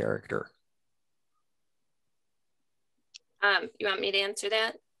in the character. You want me to answer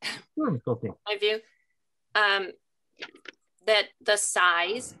that? Sure, okay. My view, that the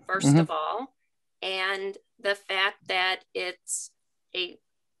size, first of all, and the fact that this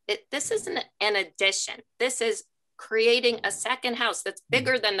isn't an addition. This is creating a second house that's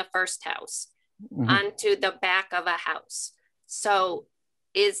bigger than the first house onto the back of a house. So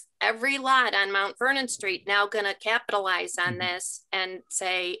is every lot on Mount Vernon Street now going to capitalize on this and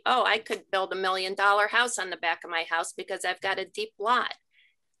say, oh, I could build $1 million house on the back of my house because I've got a deep lot?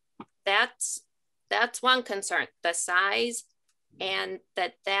 That's one concern, the size, and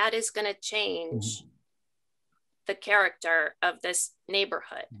that is going to change the character of this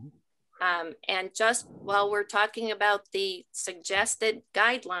neighborhood. And just while we're talking about the suggested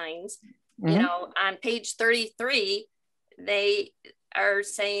guidelines, you know, on page 33, they are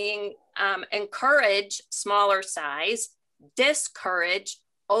saying encourage smaller size, discourage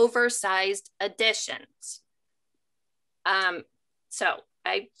oversized additions. So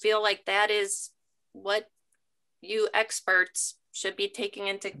I feel like that is what you experts should be taking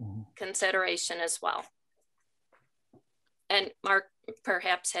into consideration as well. And Mark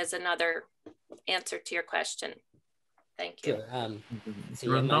perhaps has another answer to your question. Thank you. Sure.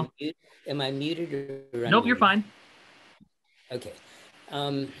 So am I muted? Or nope, you're fine. Okay.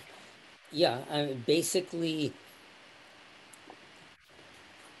 Yeah, basically,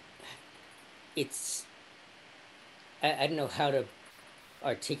 it's, I don't know how to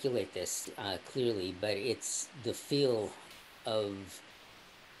articulate this clearly, but it's the feel of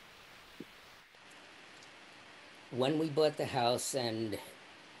when we bought the house and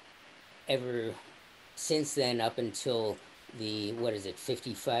ever since then up until the, what is it,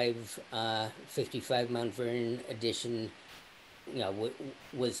 55 Mount Vernon addition, you know,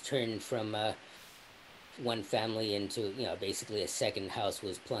 was turned from one family into, you know, basically a second house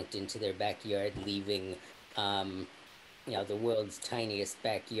was plunked into their backyard, leaving, you know, the world's tiniest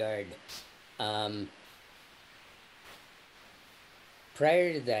backyard.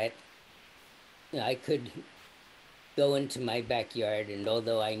 Prior to that, you know, I could go into my backyard, and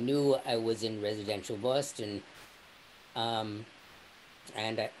although I knew I was in residential Boston, and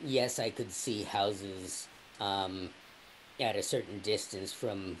yes, I could see houses at a certain distance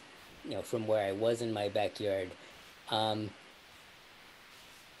from, you know, from where I was in my backyard.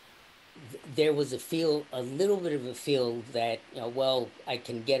 There was a little bit of a feel that, you know, well, I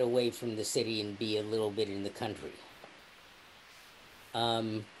can get away from the city and be a little bit in the country.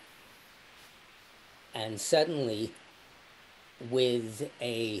 And suddenly, with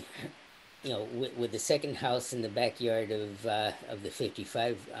a, you know, with the second house in the backyard of the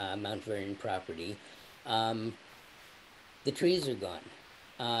 55 Mount Vernon property, the trees are gone.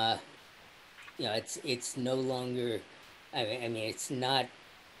 You know, it's no longer, I mean, it's not,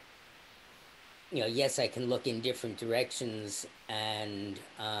 you know, yes, I can look in different directions and,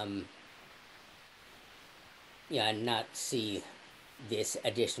 yeah, and not see this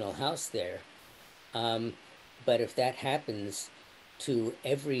additional house there. But if that happens to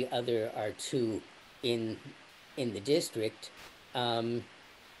every other R2 in the district,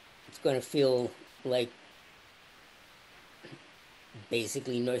 it's going to feel like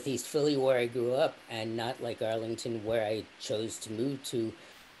basically Northeast Philly, where I grew up, and not like Arlington, where I chose to move to,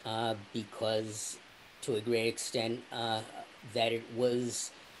 because to a great extent that it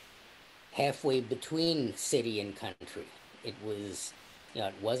was halfway between city and country. It was, you know,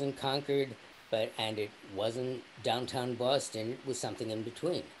 it wasn't Concord, and it wasn't downtown Boston. It was something in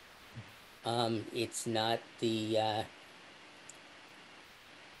between. It's not the,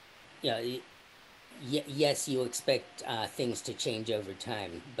 you know, yes, you expect things to change over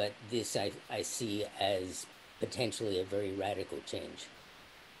time, but this I see as potentially a very radical change.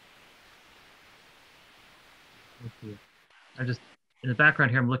 Thank you. I just, in the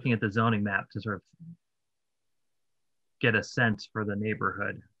background here, I'm looking at the zoning map to sort of get a sense for the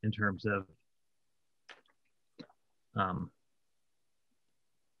neighborhood in terms of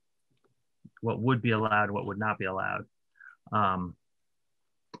what would be allowed, what would not be allowed.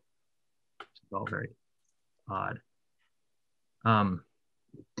 It's all very odd. So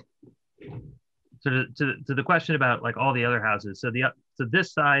to the question about like all the other houses, so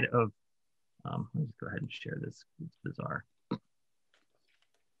this side of, let's go ahead and share this. It's bizarre.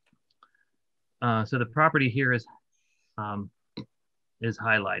 So the property here is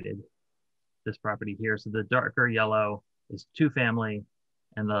highlighted. This property here. So the darker yellow is 2-family,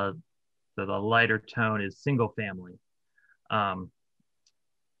 and the lighter tone is single family.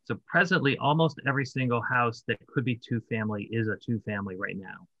 So presently, almost every single house that could be 2-family is a 2-family right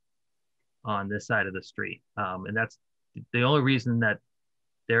now on this side of the street. And that's the only reason that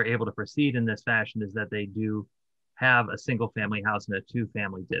they're able to proceed in this fashion, is that they do have a single family house in a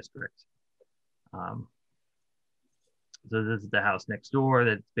 2-family district. So this is the house next door.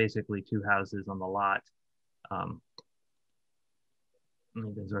 That's basically 2 houses on the lot. You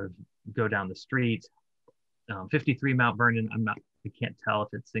can sort of go down the street. 53 Mount Vernon, I can't tell if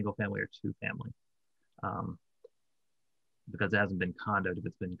it's single family or 2-family, because it hasn't been condoed. If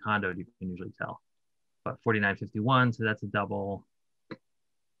it's been condoed, you can usually tell. But 4951, so that's a double.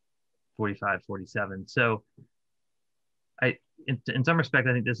 4547. So in some respect,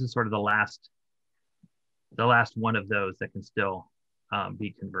 I think this is sort of the last one of those that can still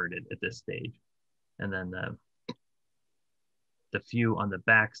be converted at this stage. And then the few on the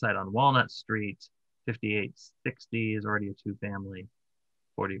back side on Walnut Street, 5860 is already a 2-family,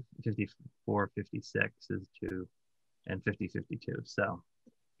 5456 is 2, and 5052. So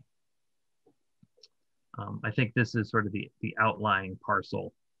I think this is sort of the outlying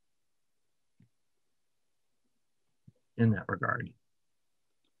parcel in that regard.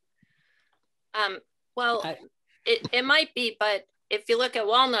 Well, it might be, but if you look at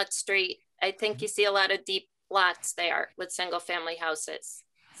Walnut Street, I think you see a lot of deep lots there with single family houses.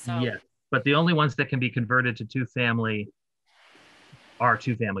 So. Yeah, but the only ones that can be converted to 2-family are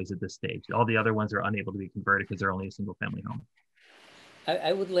two families at this stage. All the other ones are unable to be converted because they're only a single family home.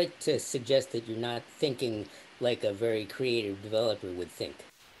 I would like to suggest that you're not thinking like a very creative developer would think.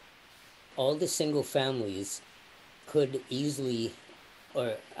 All the single families could easily,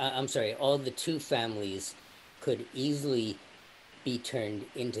 or I'm sorry, all the two families could easily be turned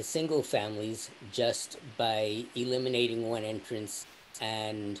into single families just by eliminating one entrance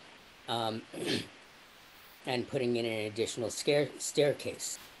and and putting in an additional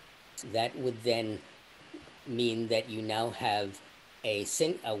staircase. That would then mean that you now have a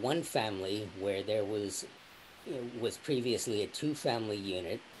one family where there was previously a two family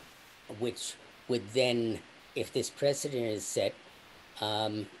unit, which would then, if this precedent is set,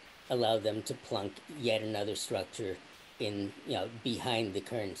 allow them to plunk yet another structure in, behind the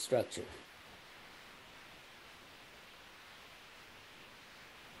current structure.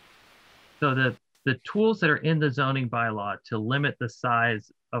 So the tools that are in the zoning bylaw to limit the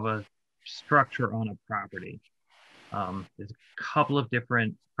size of a structure on a property, there's a couple of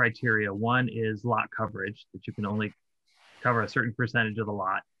different criteria. One is lot coverage, that you can only cover a certain percentage of the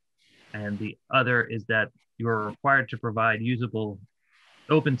lot. And the other is that you are required to provide usable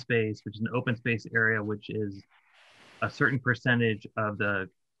open space, which is an open space area, which is a certain percentage of the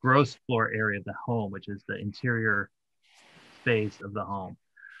gross floor area of the home, which is the interior space of the home.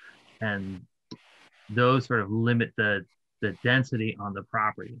 And those sort of limit the density on the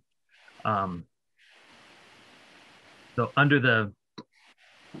property. So under the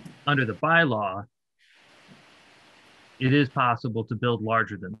bylaw, it is possible to build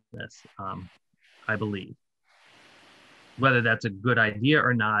larger than this, I believe. Whether that's a good idea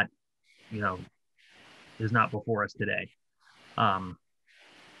or not, is not before us today.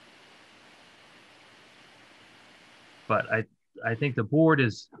 But I think the board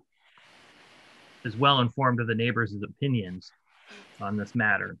is well informed of the neighbors' opinions on this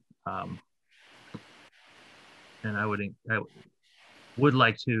matter. And I would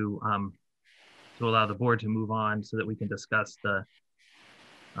like to allow the board to move on so that we can discuss the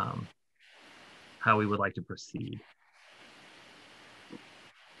how we would like to proceed.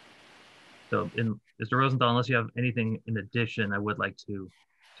 So, Mr. Rosenthal, unless you have anything in addition, I would like to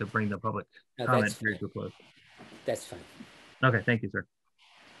bring the public comment period to a close. That's fine. Okay, thank you, sir.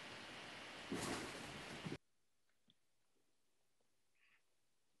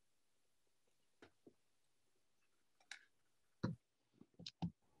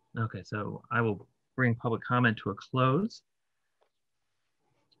 Okay, so I will bring public comment to a close.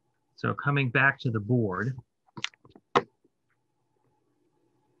 So coming back to the board.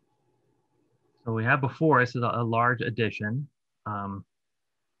 So we have before us a large addition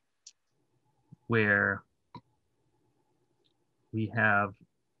where we have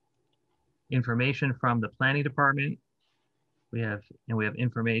information from the planning department. We have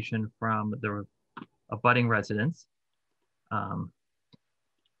information from the abutting residents.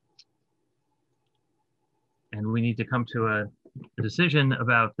 And we need to come to a decision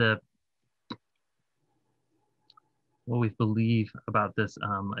about what we believe about this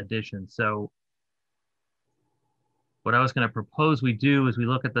addition. So what I was going to propose we do is we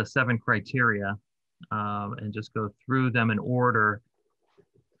look at the 7 criteria and just go through them in order.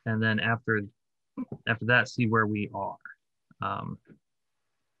 And then after that, see where we are.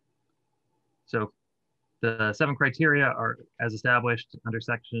 So the 7 criteria are as established under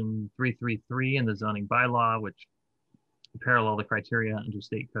section 333 in the zoning bylaw, which parallel the criteria under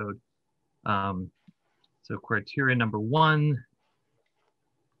state code. So criteria number 1,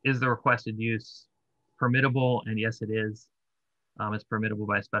 is the requested use permittable? And yes, it is. It's permittable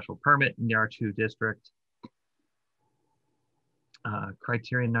by a special permit in the R2 district.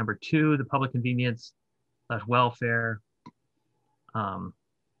 Criteria number 2, the public convenience / welfare.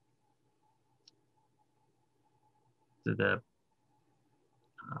 So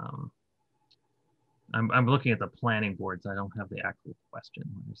I'm looking at the planning board, so I don't have the actual question.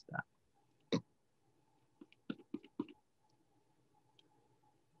 What is that?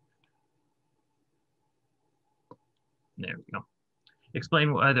 There we go.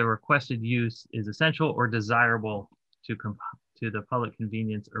 Explain why the requested use is essential or desirable to the public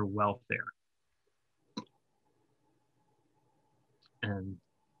convenience or welfare. And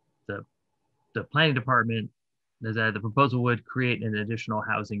the planning department is that the proposal would create an additional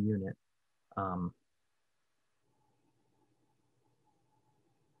housing unit. And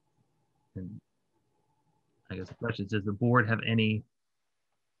I guess the question is, does the board have any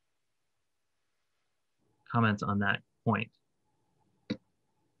comments on that point?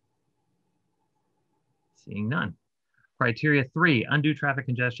 Seeing none. Criteria 3, undue traffic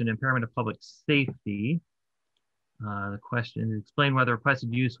congestion, impairment of public safety. The question is, explain why the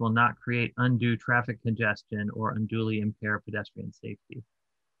requested use will not create undue traffic congestion or unduly impair pedestrian safety.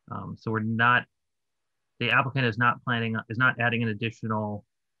 So the applicant is not adding an additional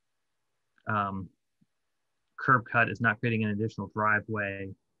curb cut, is not creating an additional driveway.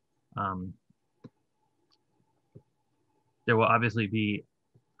 There will obviously be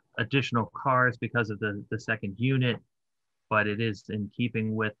additional cars because of the second unit, but it is in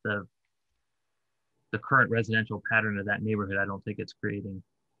keeping with the current residential pattern of that neighborhood. I don't think it's creating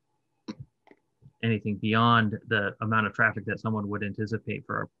anything beyond the amount of traffic that someone would anticipate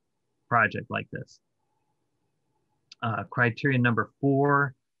for a project like this. Criterion number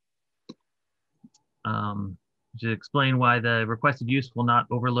 4, to explain why the requested use will not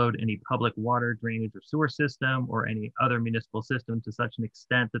overload any public water, drainage, or sewer system or any other municipal system to such an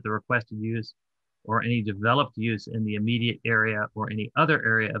extent that the requested use or any developed use in the immediate area or any other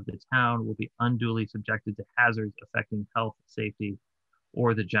area of the town will be unduly subjected to hazards affecting health, safety,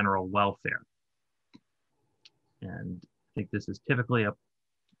 or the general welfare. And I think this is typically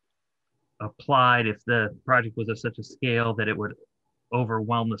applied if the project was of such a scale that it would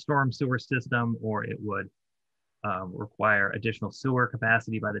overwhelm the storm sewer system, or it would require additional sewer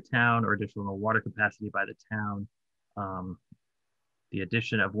capacity by the town or additional water capacity by the town. The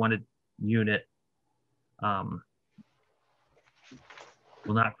addition of one unit will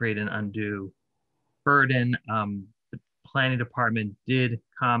not create an undue burden. The planning department did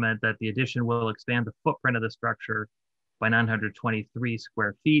comment that the addition will expand the footprint of the structure by 923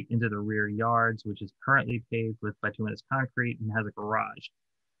 square feet into the rear yards, which is currently paved with bituminous concrete and has a garage.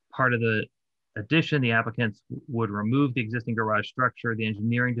 Part of the addition, the applicants would remove the existing garage structure. The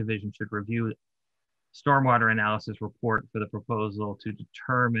engineering division should review stormwater analysis report for the proposal to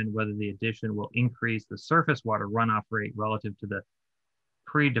determine whether the addition will increase the surface water runoff rate relative to the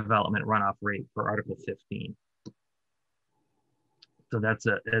pre-development runoff rate for Article 15. So that's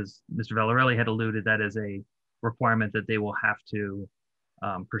as Mr. Valarelli had alluded, that is a requirement that they will have to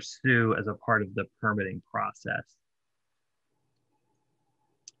pursue as a part of the permitting process.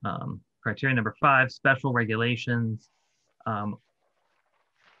 Criteria number 5, special regulations.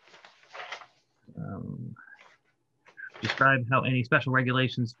 Describe how any special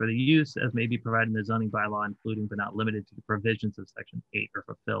regulations for the use as may be provided in the zoning bylaw, including but not limited to the provisions of section 8, are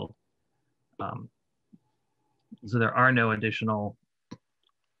fulfilled. So there are no additional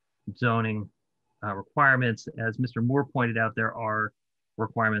zoning requirements. As Mr. Moore pointed out, there are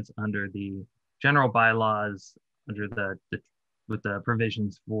requirements under the general bylaws, under with the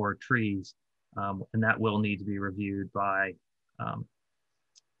provisions for trees, and that will need to be reviewed by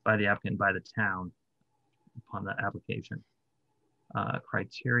the applicant, by the town upon the application.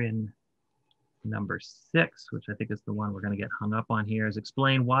 Criterion number 6, which I think is the one we're going to get hung up on here, is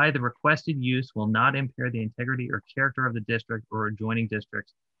explain why the requested use will not impair the integrity or character of the district or adjoining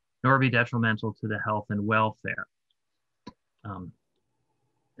districts, nor be detrimental to the health and welfare. And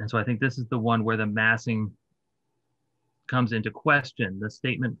so I think this is the one where the massing comes into question. The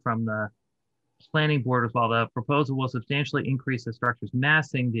statement from the planning board was, while the proposal will substantially increase the structure's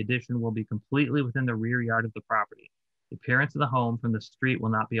massing, the addition will be completely within the rear yard of the property. The appearance of the home from the street will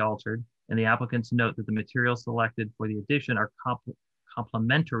not be altered, and the applicants note that the materials selected for the addition are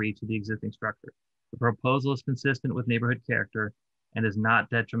complementary to the existing structure. The proposal is consistent with neighborhood character and is not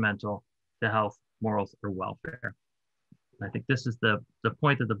detrimental to health, morals, or welfare. I think this is the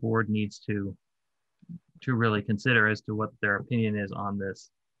point that the board needs to really consider as to what their opinion is on this.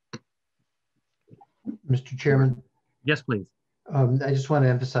 Mr. Chairman? Yes, please. I just want to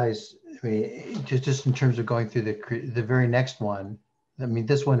emphasize, I mean, just in terms of going through the very next one, I mean,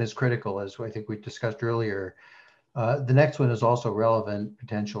 this one is critical, as I think we discussed earlier. The next one is also relevant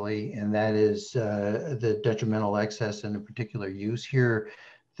potentially, and that is the detrimental excess and a particular use. Here,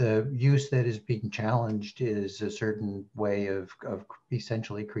 the use that is being challenged is a certain way of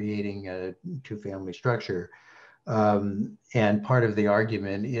essentially creating a two-family structure. And part of the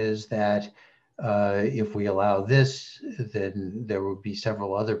argument is that if we allow this, then there will be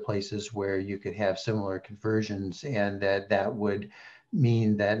several other places where you could have similar conversions, and that would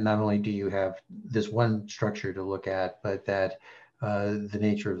mean that not only do you have this one structure to look at, but that the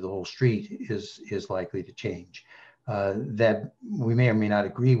nature of the whole street is likely to change. That we may or may not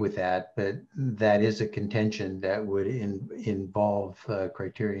agree with that, but that is a contention that would involve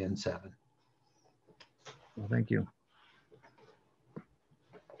criterion 7. Well, thank you.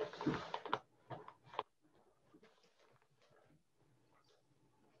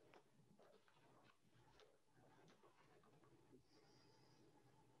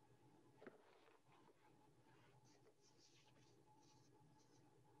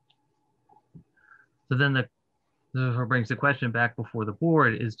 So then the This brings the question back before the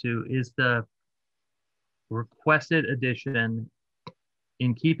board is the requested addition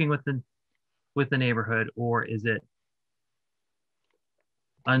in keeping with the neighborhood, or is it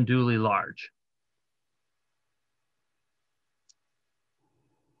unduly large?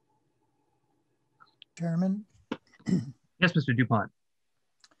 Chairman? Yes, Mr. DuPont.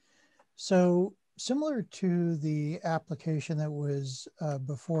 So similar to the application that was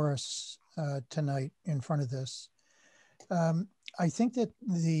before us tonight in front of this, I think that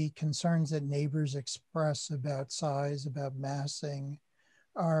the concerns that neighbors express about size, about massing,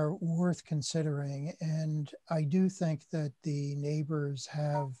 are worth considering. And I do think that the neighbors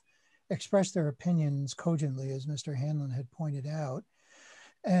have expressed their opinions cogently, as Mr. Hanlon had pointed out.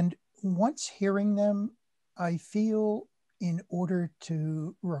 And once hearing them, I feel in order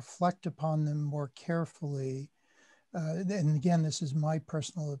to reflect upon them more carefully, and again, this is my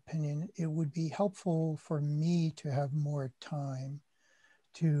personal opinion, it would be helpful for me to have more time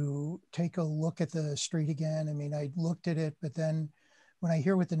to take a look at the street again. I mean, I looked at it, but then when I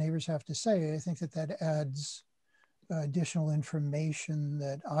hear what the neighbors have to say, I think that that adds additional information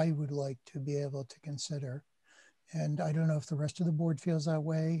that I would like to be able to consider. And I don't know if the rest of the board feels that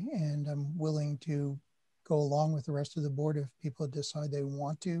way, and I'm willing to go along with the rest of the board if people decide they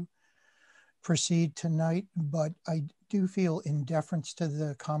want to proceed tonight. But I do feel, in deference to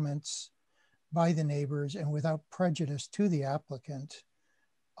the comments by the neighbors and without prejudice to the applicant,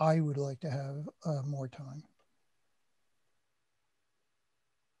 I would like to have more time.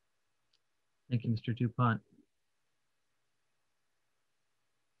 Thank you, Mr. DuPont.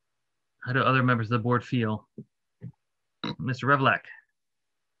 How do other members of the board feel? Mr. Revlak.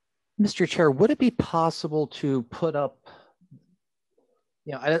 Mr. Chair, would it be possible to put up,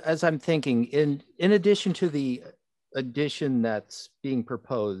 you know, as I'm thinking, in addition to the addition that's being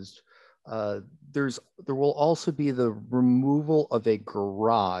proposed, there will also be the removal of a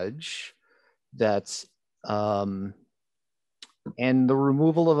garage that's, and the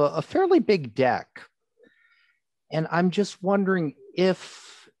removal of a fairly big deck. And I'm just wondering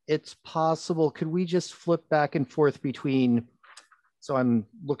if it's possible, could we just flip back and forth between, so I'm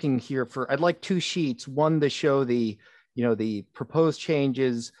looking here for, I'd like 2 sheets, one to show the, you know, the proposed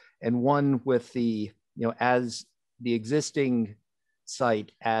changes, and one with the, you know, as the existing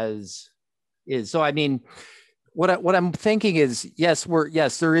site as is. So I mean, what I'm thinking is, yes,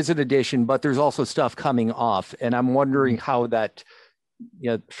 there is an addition, but there's also stuff coming off, and I'm wondering how that,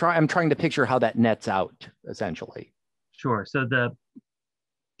 you know, I'm trying to picture how that nets out essentially. Sure. So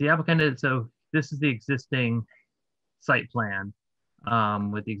the applicant is, so this is the existing site plan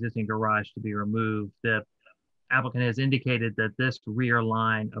with the existing garage to be removed. The applicant has indicated that this rear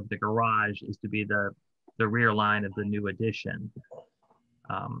line of the garage is to be the rear line of the new addition,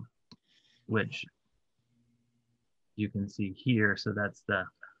 which you can see here. So that's I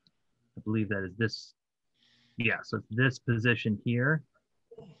believe that is this, yeah, so it's this position here.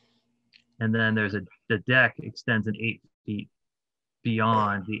 And then there's the deck extends an 8 feet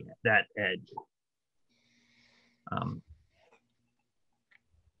beyond that edge.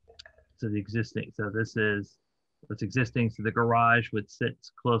 So the existing, so this is what's existing. So the garage would sit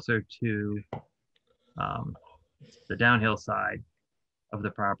closer to the downhill side of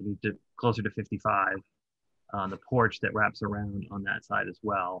the property, to closer to 55, on the porch that wraps around on that side as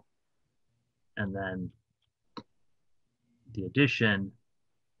well. And then the addition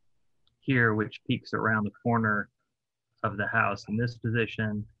here, which peeks around the corner of the house in this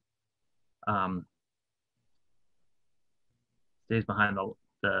position, stays behind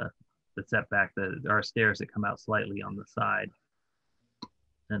the setback. There are stairs that come out slightly on the side.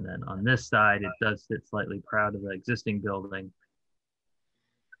 And then on this side, it does sit slightly proud of the existing building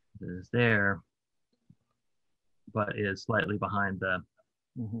that is there, but is slightly behind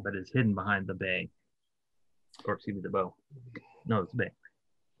but is hidden behind the bay, or excuse me, the bow. No, it's the bay.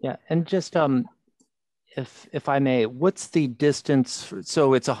 Yeah, and just if I may, what's the distance?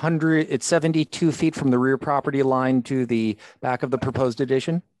 So it's 72 feet from the rear property line to the back of the proposed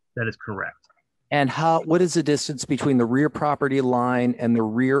addition? That is correct. And what is the distance between the rear property line and the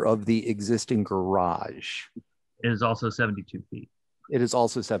rear of the existing garage? It is also 72 feet. It is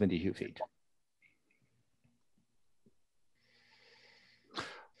also 72 feet.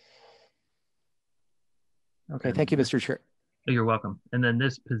 Okay, thank you, Mr. Chair. You're welcome. And then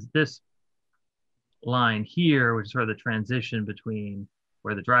this line here, which is sort of the transition between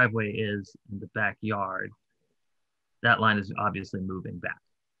where the driveway is and the backyard, that line is obviously moving back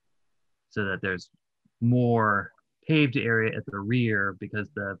so that there's more paved area at the rear, because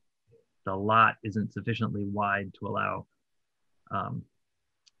the lot isn't sufficiently wide to allow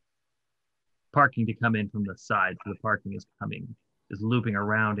parking to come in from the side. So the parking is looping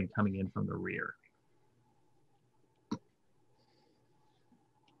around and coming in from the rear.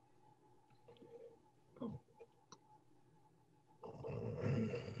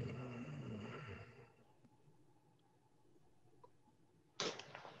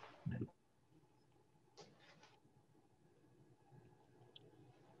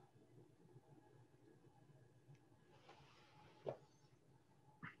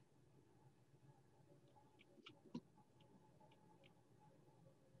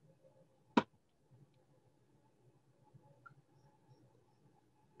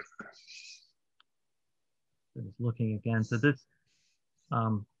 I was looking again. So this,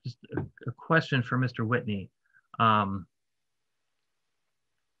 just a question for Mr. Whitney. So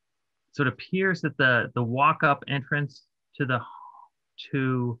it appears that the walk-up entrance to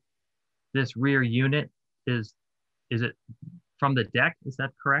this rear unit is it from the deck? Is that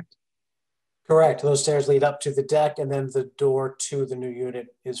correct? Correct. Those stairs lead up to the deck, and then the door to the new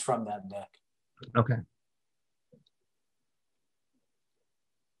unit is from that deck. Okay.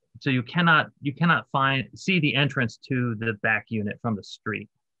 So you cannot see the entrance to the back unit from the street.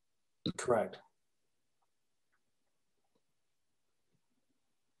 Correct.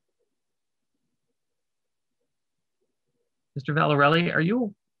 Mr. Valarelli, are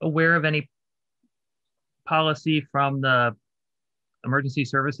you aware of any policy from the emergency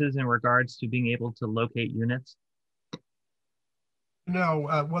services in regards to being able to locate units?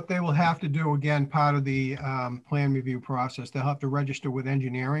 No, what they will have to do, again, part of the plan review process, they'll have to register with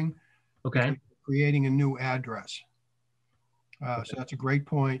engineering. Okay. Creating a new address. So that's a great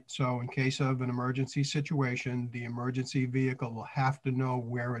point. So in case of an emergency situation, the emergency vehicle will have to know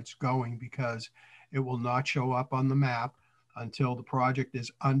where it's going, because it will not show up on the map until the project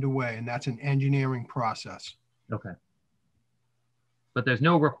is underway, and that's an engineering process. Okay. But there's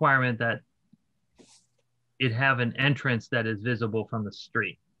no requirement that it have an entrance that is visible from the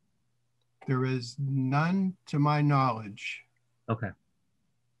street. There is none to my knowledge. Okay.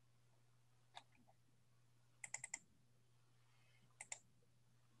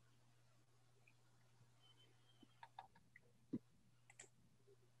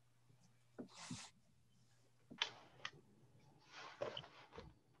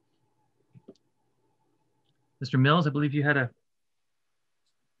 Mr. Mills, I believe you had a...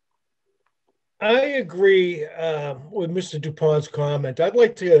 I agree with Mr. DuPont's comment. I'd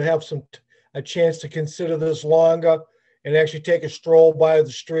like to have a chance to consider this longer and actually take a stroll by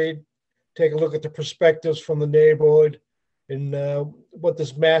the street, take a look at the perspectives from the neighborhood and what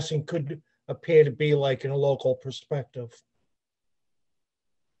this massing could appear to be like in a local perspective.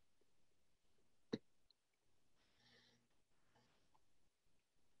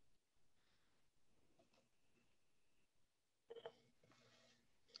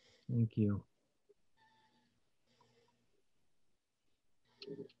 Thank you.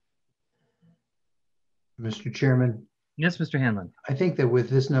 Mr. Chairman. Yes, Mr. Hanlon. I think that with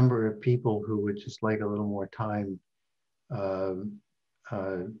this number of people who would just like a little more time to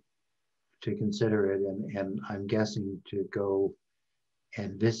consider it, and I'm guessing to go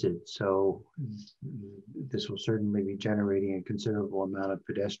and visit. So this will certainly be generating a considerable amount of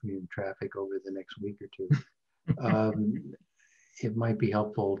pedestrian traffic over the next week or two. It might be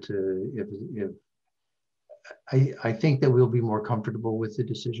helpful to, I think that we'll be more comfortable with the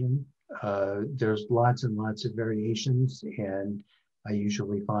decision. There's lots and lots of variations, and I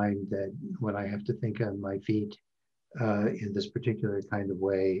usually find that when I have to think on my feet in this particular kind of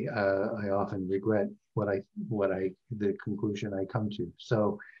way, I often regret the conclusion I come to.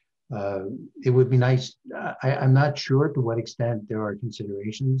 So it would be nice. I'm not sure to what extent there are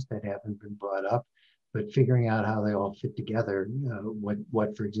considerations that haven't been brought up, but figuring out how they all fit together,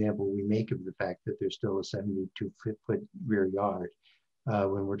 what, for example, we make of the fact that there's still a 72-foot rear yard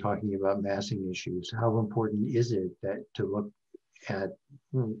when we're talking about massing issues. How important is it that to look at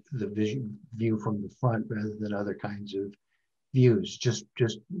the view from the front rather than other kinds of views? Just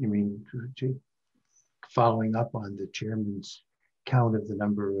I mean, following up on the chairman's count of the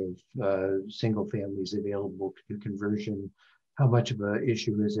number of single families available to do conversion, how much of an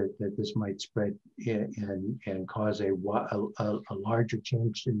issue is it that this might spread and cause a larger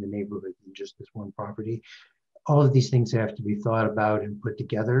change in the neighborhood than just this one property? All of these things have to be thought about and put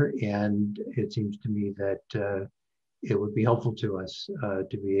together, and it seems to me that it would be helpful to us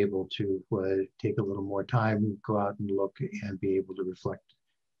to be able to take a little more time, go out and look, and be able to reflect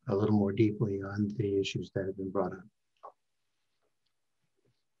a little more deeply on the issues that have been brought up. I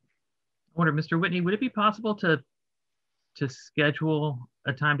wonder, Mr. Whitney, would it be possible to schedule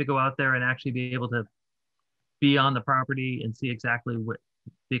a time to go out there and actually be able to be on the property and see exactly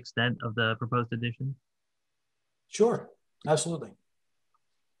the extent of the proposed addition? Sure, absolutely.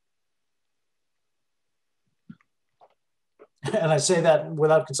 And I say that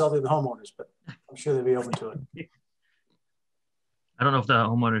without consulting the homeowners, but I'm sure they'd be open to it. I don't know if the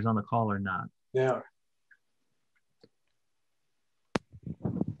homeowner's on the call or not. They are.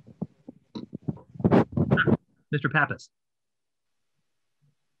 Mr. Pappas.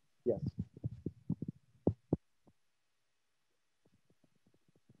 Yes.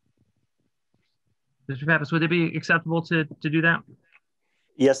 Mr. Pappas, would it be acceptable to do that?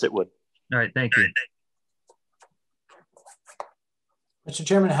 Yes, it would. All right, thank you. Mr.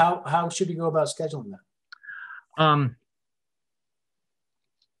 Chairman, how should we go about scheduling that?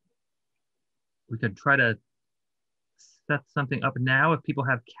 We could try to set something up now if people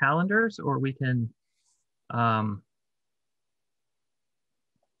have calendars, or we can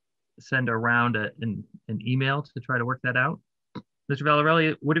send around an email to try to work that out. Mr.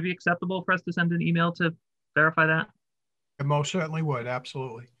 Valarelli, would it be acceptable for us to send an email to verify that? It most certainly would,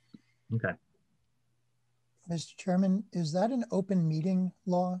 absolutely. Okay. Mr. Chairman, is that an open meeting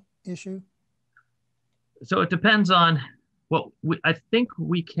law issue? So it depends on, well, I think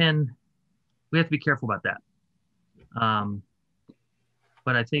we have to be careful about that.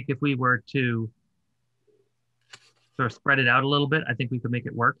 But I think if we were to sort of spread it out a little bit, I think we could make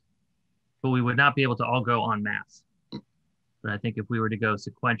it work, but we would not be able to all go en masse. But I think if we were to go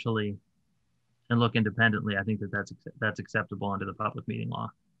sequentially and look independently, I think that's acceptable under the public meeting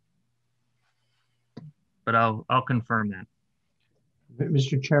law. But I'll confirm that.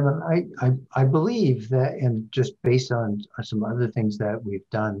 Mr. Chairman, I believe that, and just based on some other things that we've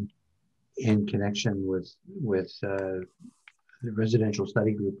done in connection with the residential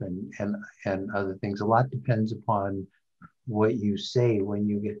study group and other things, a lot depends upon what you say when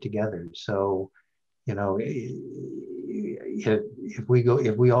you get together. So, you know, if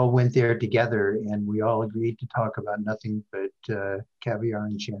we all went there together and we all agreed to talk about nothing but caviar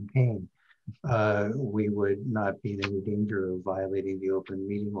and champagne, we would not be in any danger of violating the open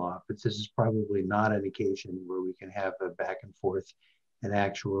meeting law. But this is probably not an occasion where we can have a back and forth and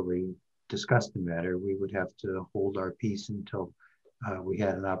actually discuss the matter. We would have to hold our peace until we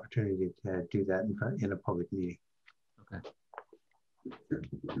had an opportunity to do that in a public meeting. Okay.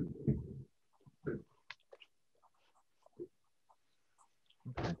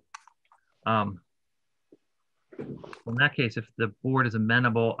 Okay. In that case, if the board is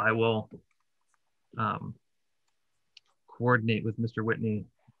amenable, I will coordinate with Mr. Whitney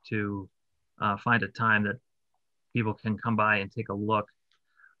to find a time that people can come by and take a look.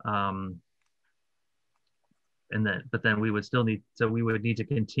 But then we would still need, so we would need to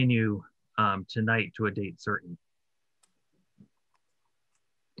continue tonight to a date certain.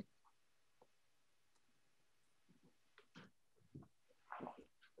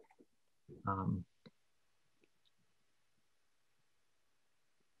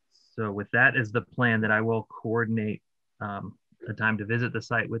 So with that as the plan, that I will coordinate a time to visit the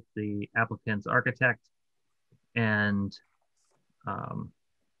site with the applicant's architect, and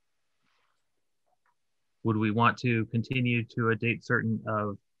would we want to continue to a date certain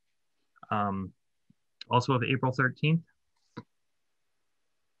of also of April 13th?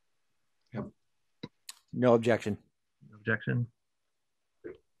 Yep. No objection. No objection.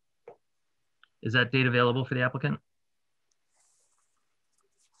 Is that date available for the applicant?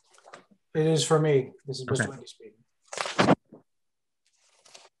 It is for me. This is Mr. Whitney speaking.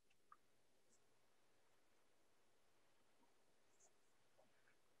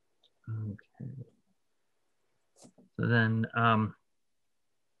 Okay. So then,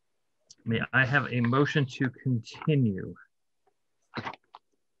 may I have a motion to continue?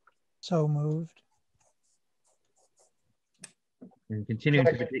 So moved. And continuing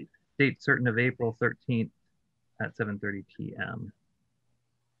to the date certain of April 13th at 7:30 p.m.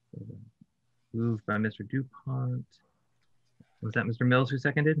 Moved by Mr. DuPont. Was that Mr. Mills who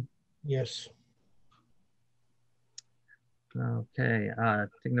seconded? Yes. Okay,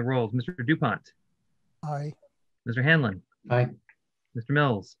 taking the rolls. Mr. DuPont. Aye. Mr. Hanlon. Aye. Mr.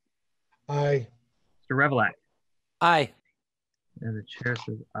 Mills. Aye. Mr. Revelak. Aye. And the chair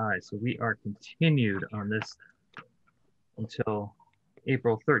says aye. So we are continued on this until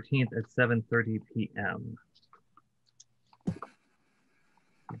April 13th at 7:30 p.m.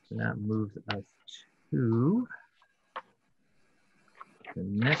 So that moves us to the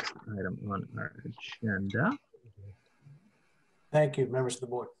next item on our agenda. Thank you, members of the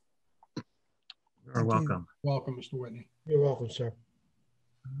board. You're welcome. Welcome, Mr. Whitney. You're welcome, sir.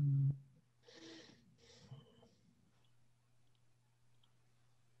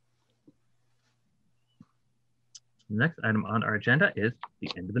 The next item on our agenda is the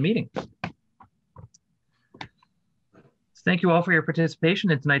end of the meeting. Thank you all for your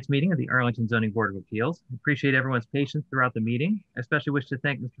participation in tonight's meeting of the Arlington Zoning Board of Appeals. I appreciate everyone's patience throughout the meeting. I especially wish to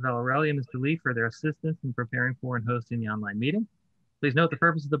thank Mr. Valarelli and Mr. Lee for their assistance in preparing for and hosting the online meeting. Please note the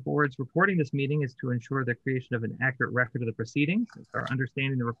purpose of the board's reporting this meeting is to ensure the creation of an accurate record of the proceedings. It's our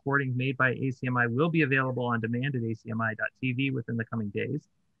understanding the recording made by ACMi will be available on demand at acmi.tv within the coming days.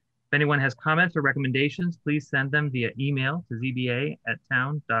 If anyone has comments or recommendations, please send them via email to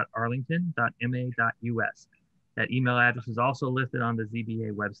zba@town.arlington.ma.us. That email address is also listed on the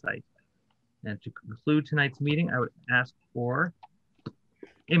ZBA website. And to conclude tonight's meeting, I would ask for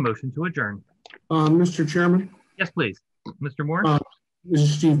a motion to adjourn. Mr. Chairman? Yes, please. Mr. Moore? This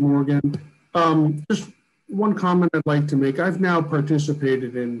is Steve Moore again. Just one comment I'd like to make. I've now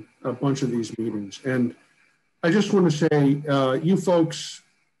participated in a bunch of these meetings, and I just want to say you folks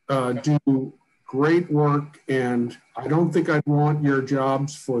do great work, and I don't think I'd want your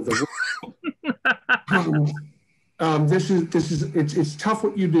jobs for the it's tough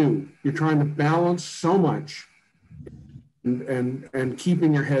what you do. You're trying to balance so much and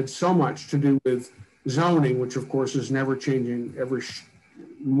keeping your head so much to do with zoning, which of course is never changing, ever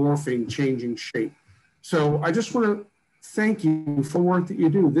morphing, changing shape. So I just want to thank you for the work that you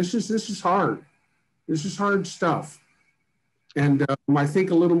do. This is hard. This is hard stuff. And I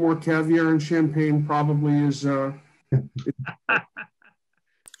think a little more caviar and champagne probably is, so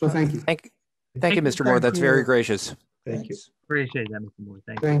thank you. Thank you, Mr. Moore. That's very gracious. Thank you. Appreciate that, Mr. Moore.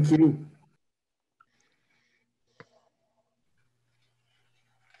 Thank you.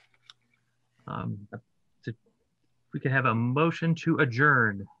 So we could have a motion to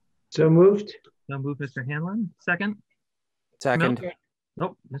adjourn. So moved. So moved, Mr. Hanlon. Second? Second.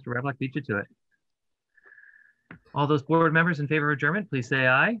 Nope, Mr. Revlock beat you to it. All those board members in favor of adjournment, please say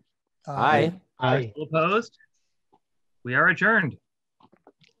aye. Aye. Aye. All opposed? We are adjourned.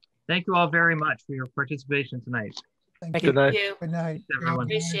 Thank you all very much for your participation tonight. Thank you. Good night. Good night. Everyone.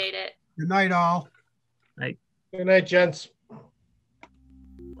 Appreciate it. Good night, all. Night. Good night, gents.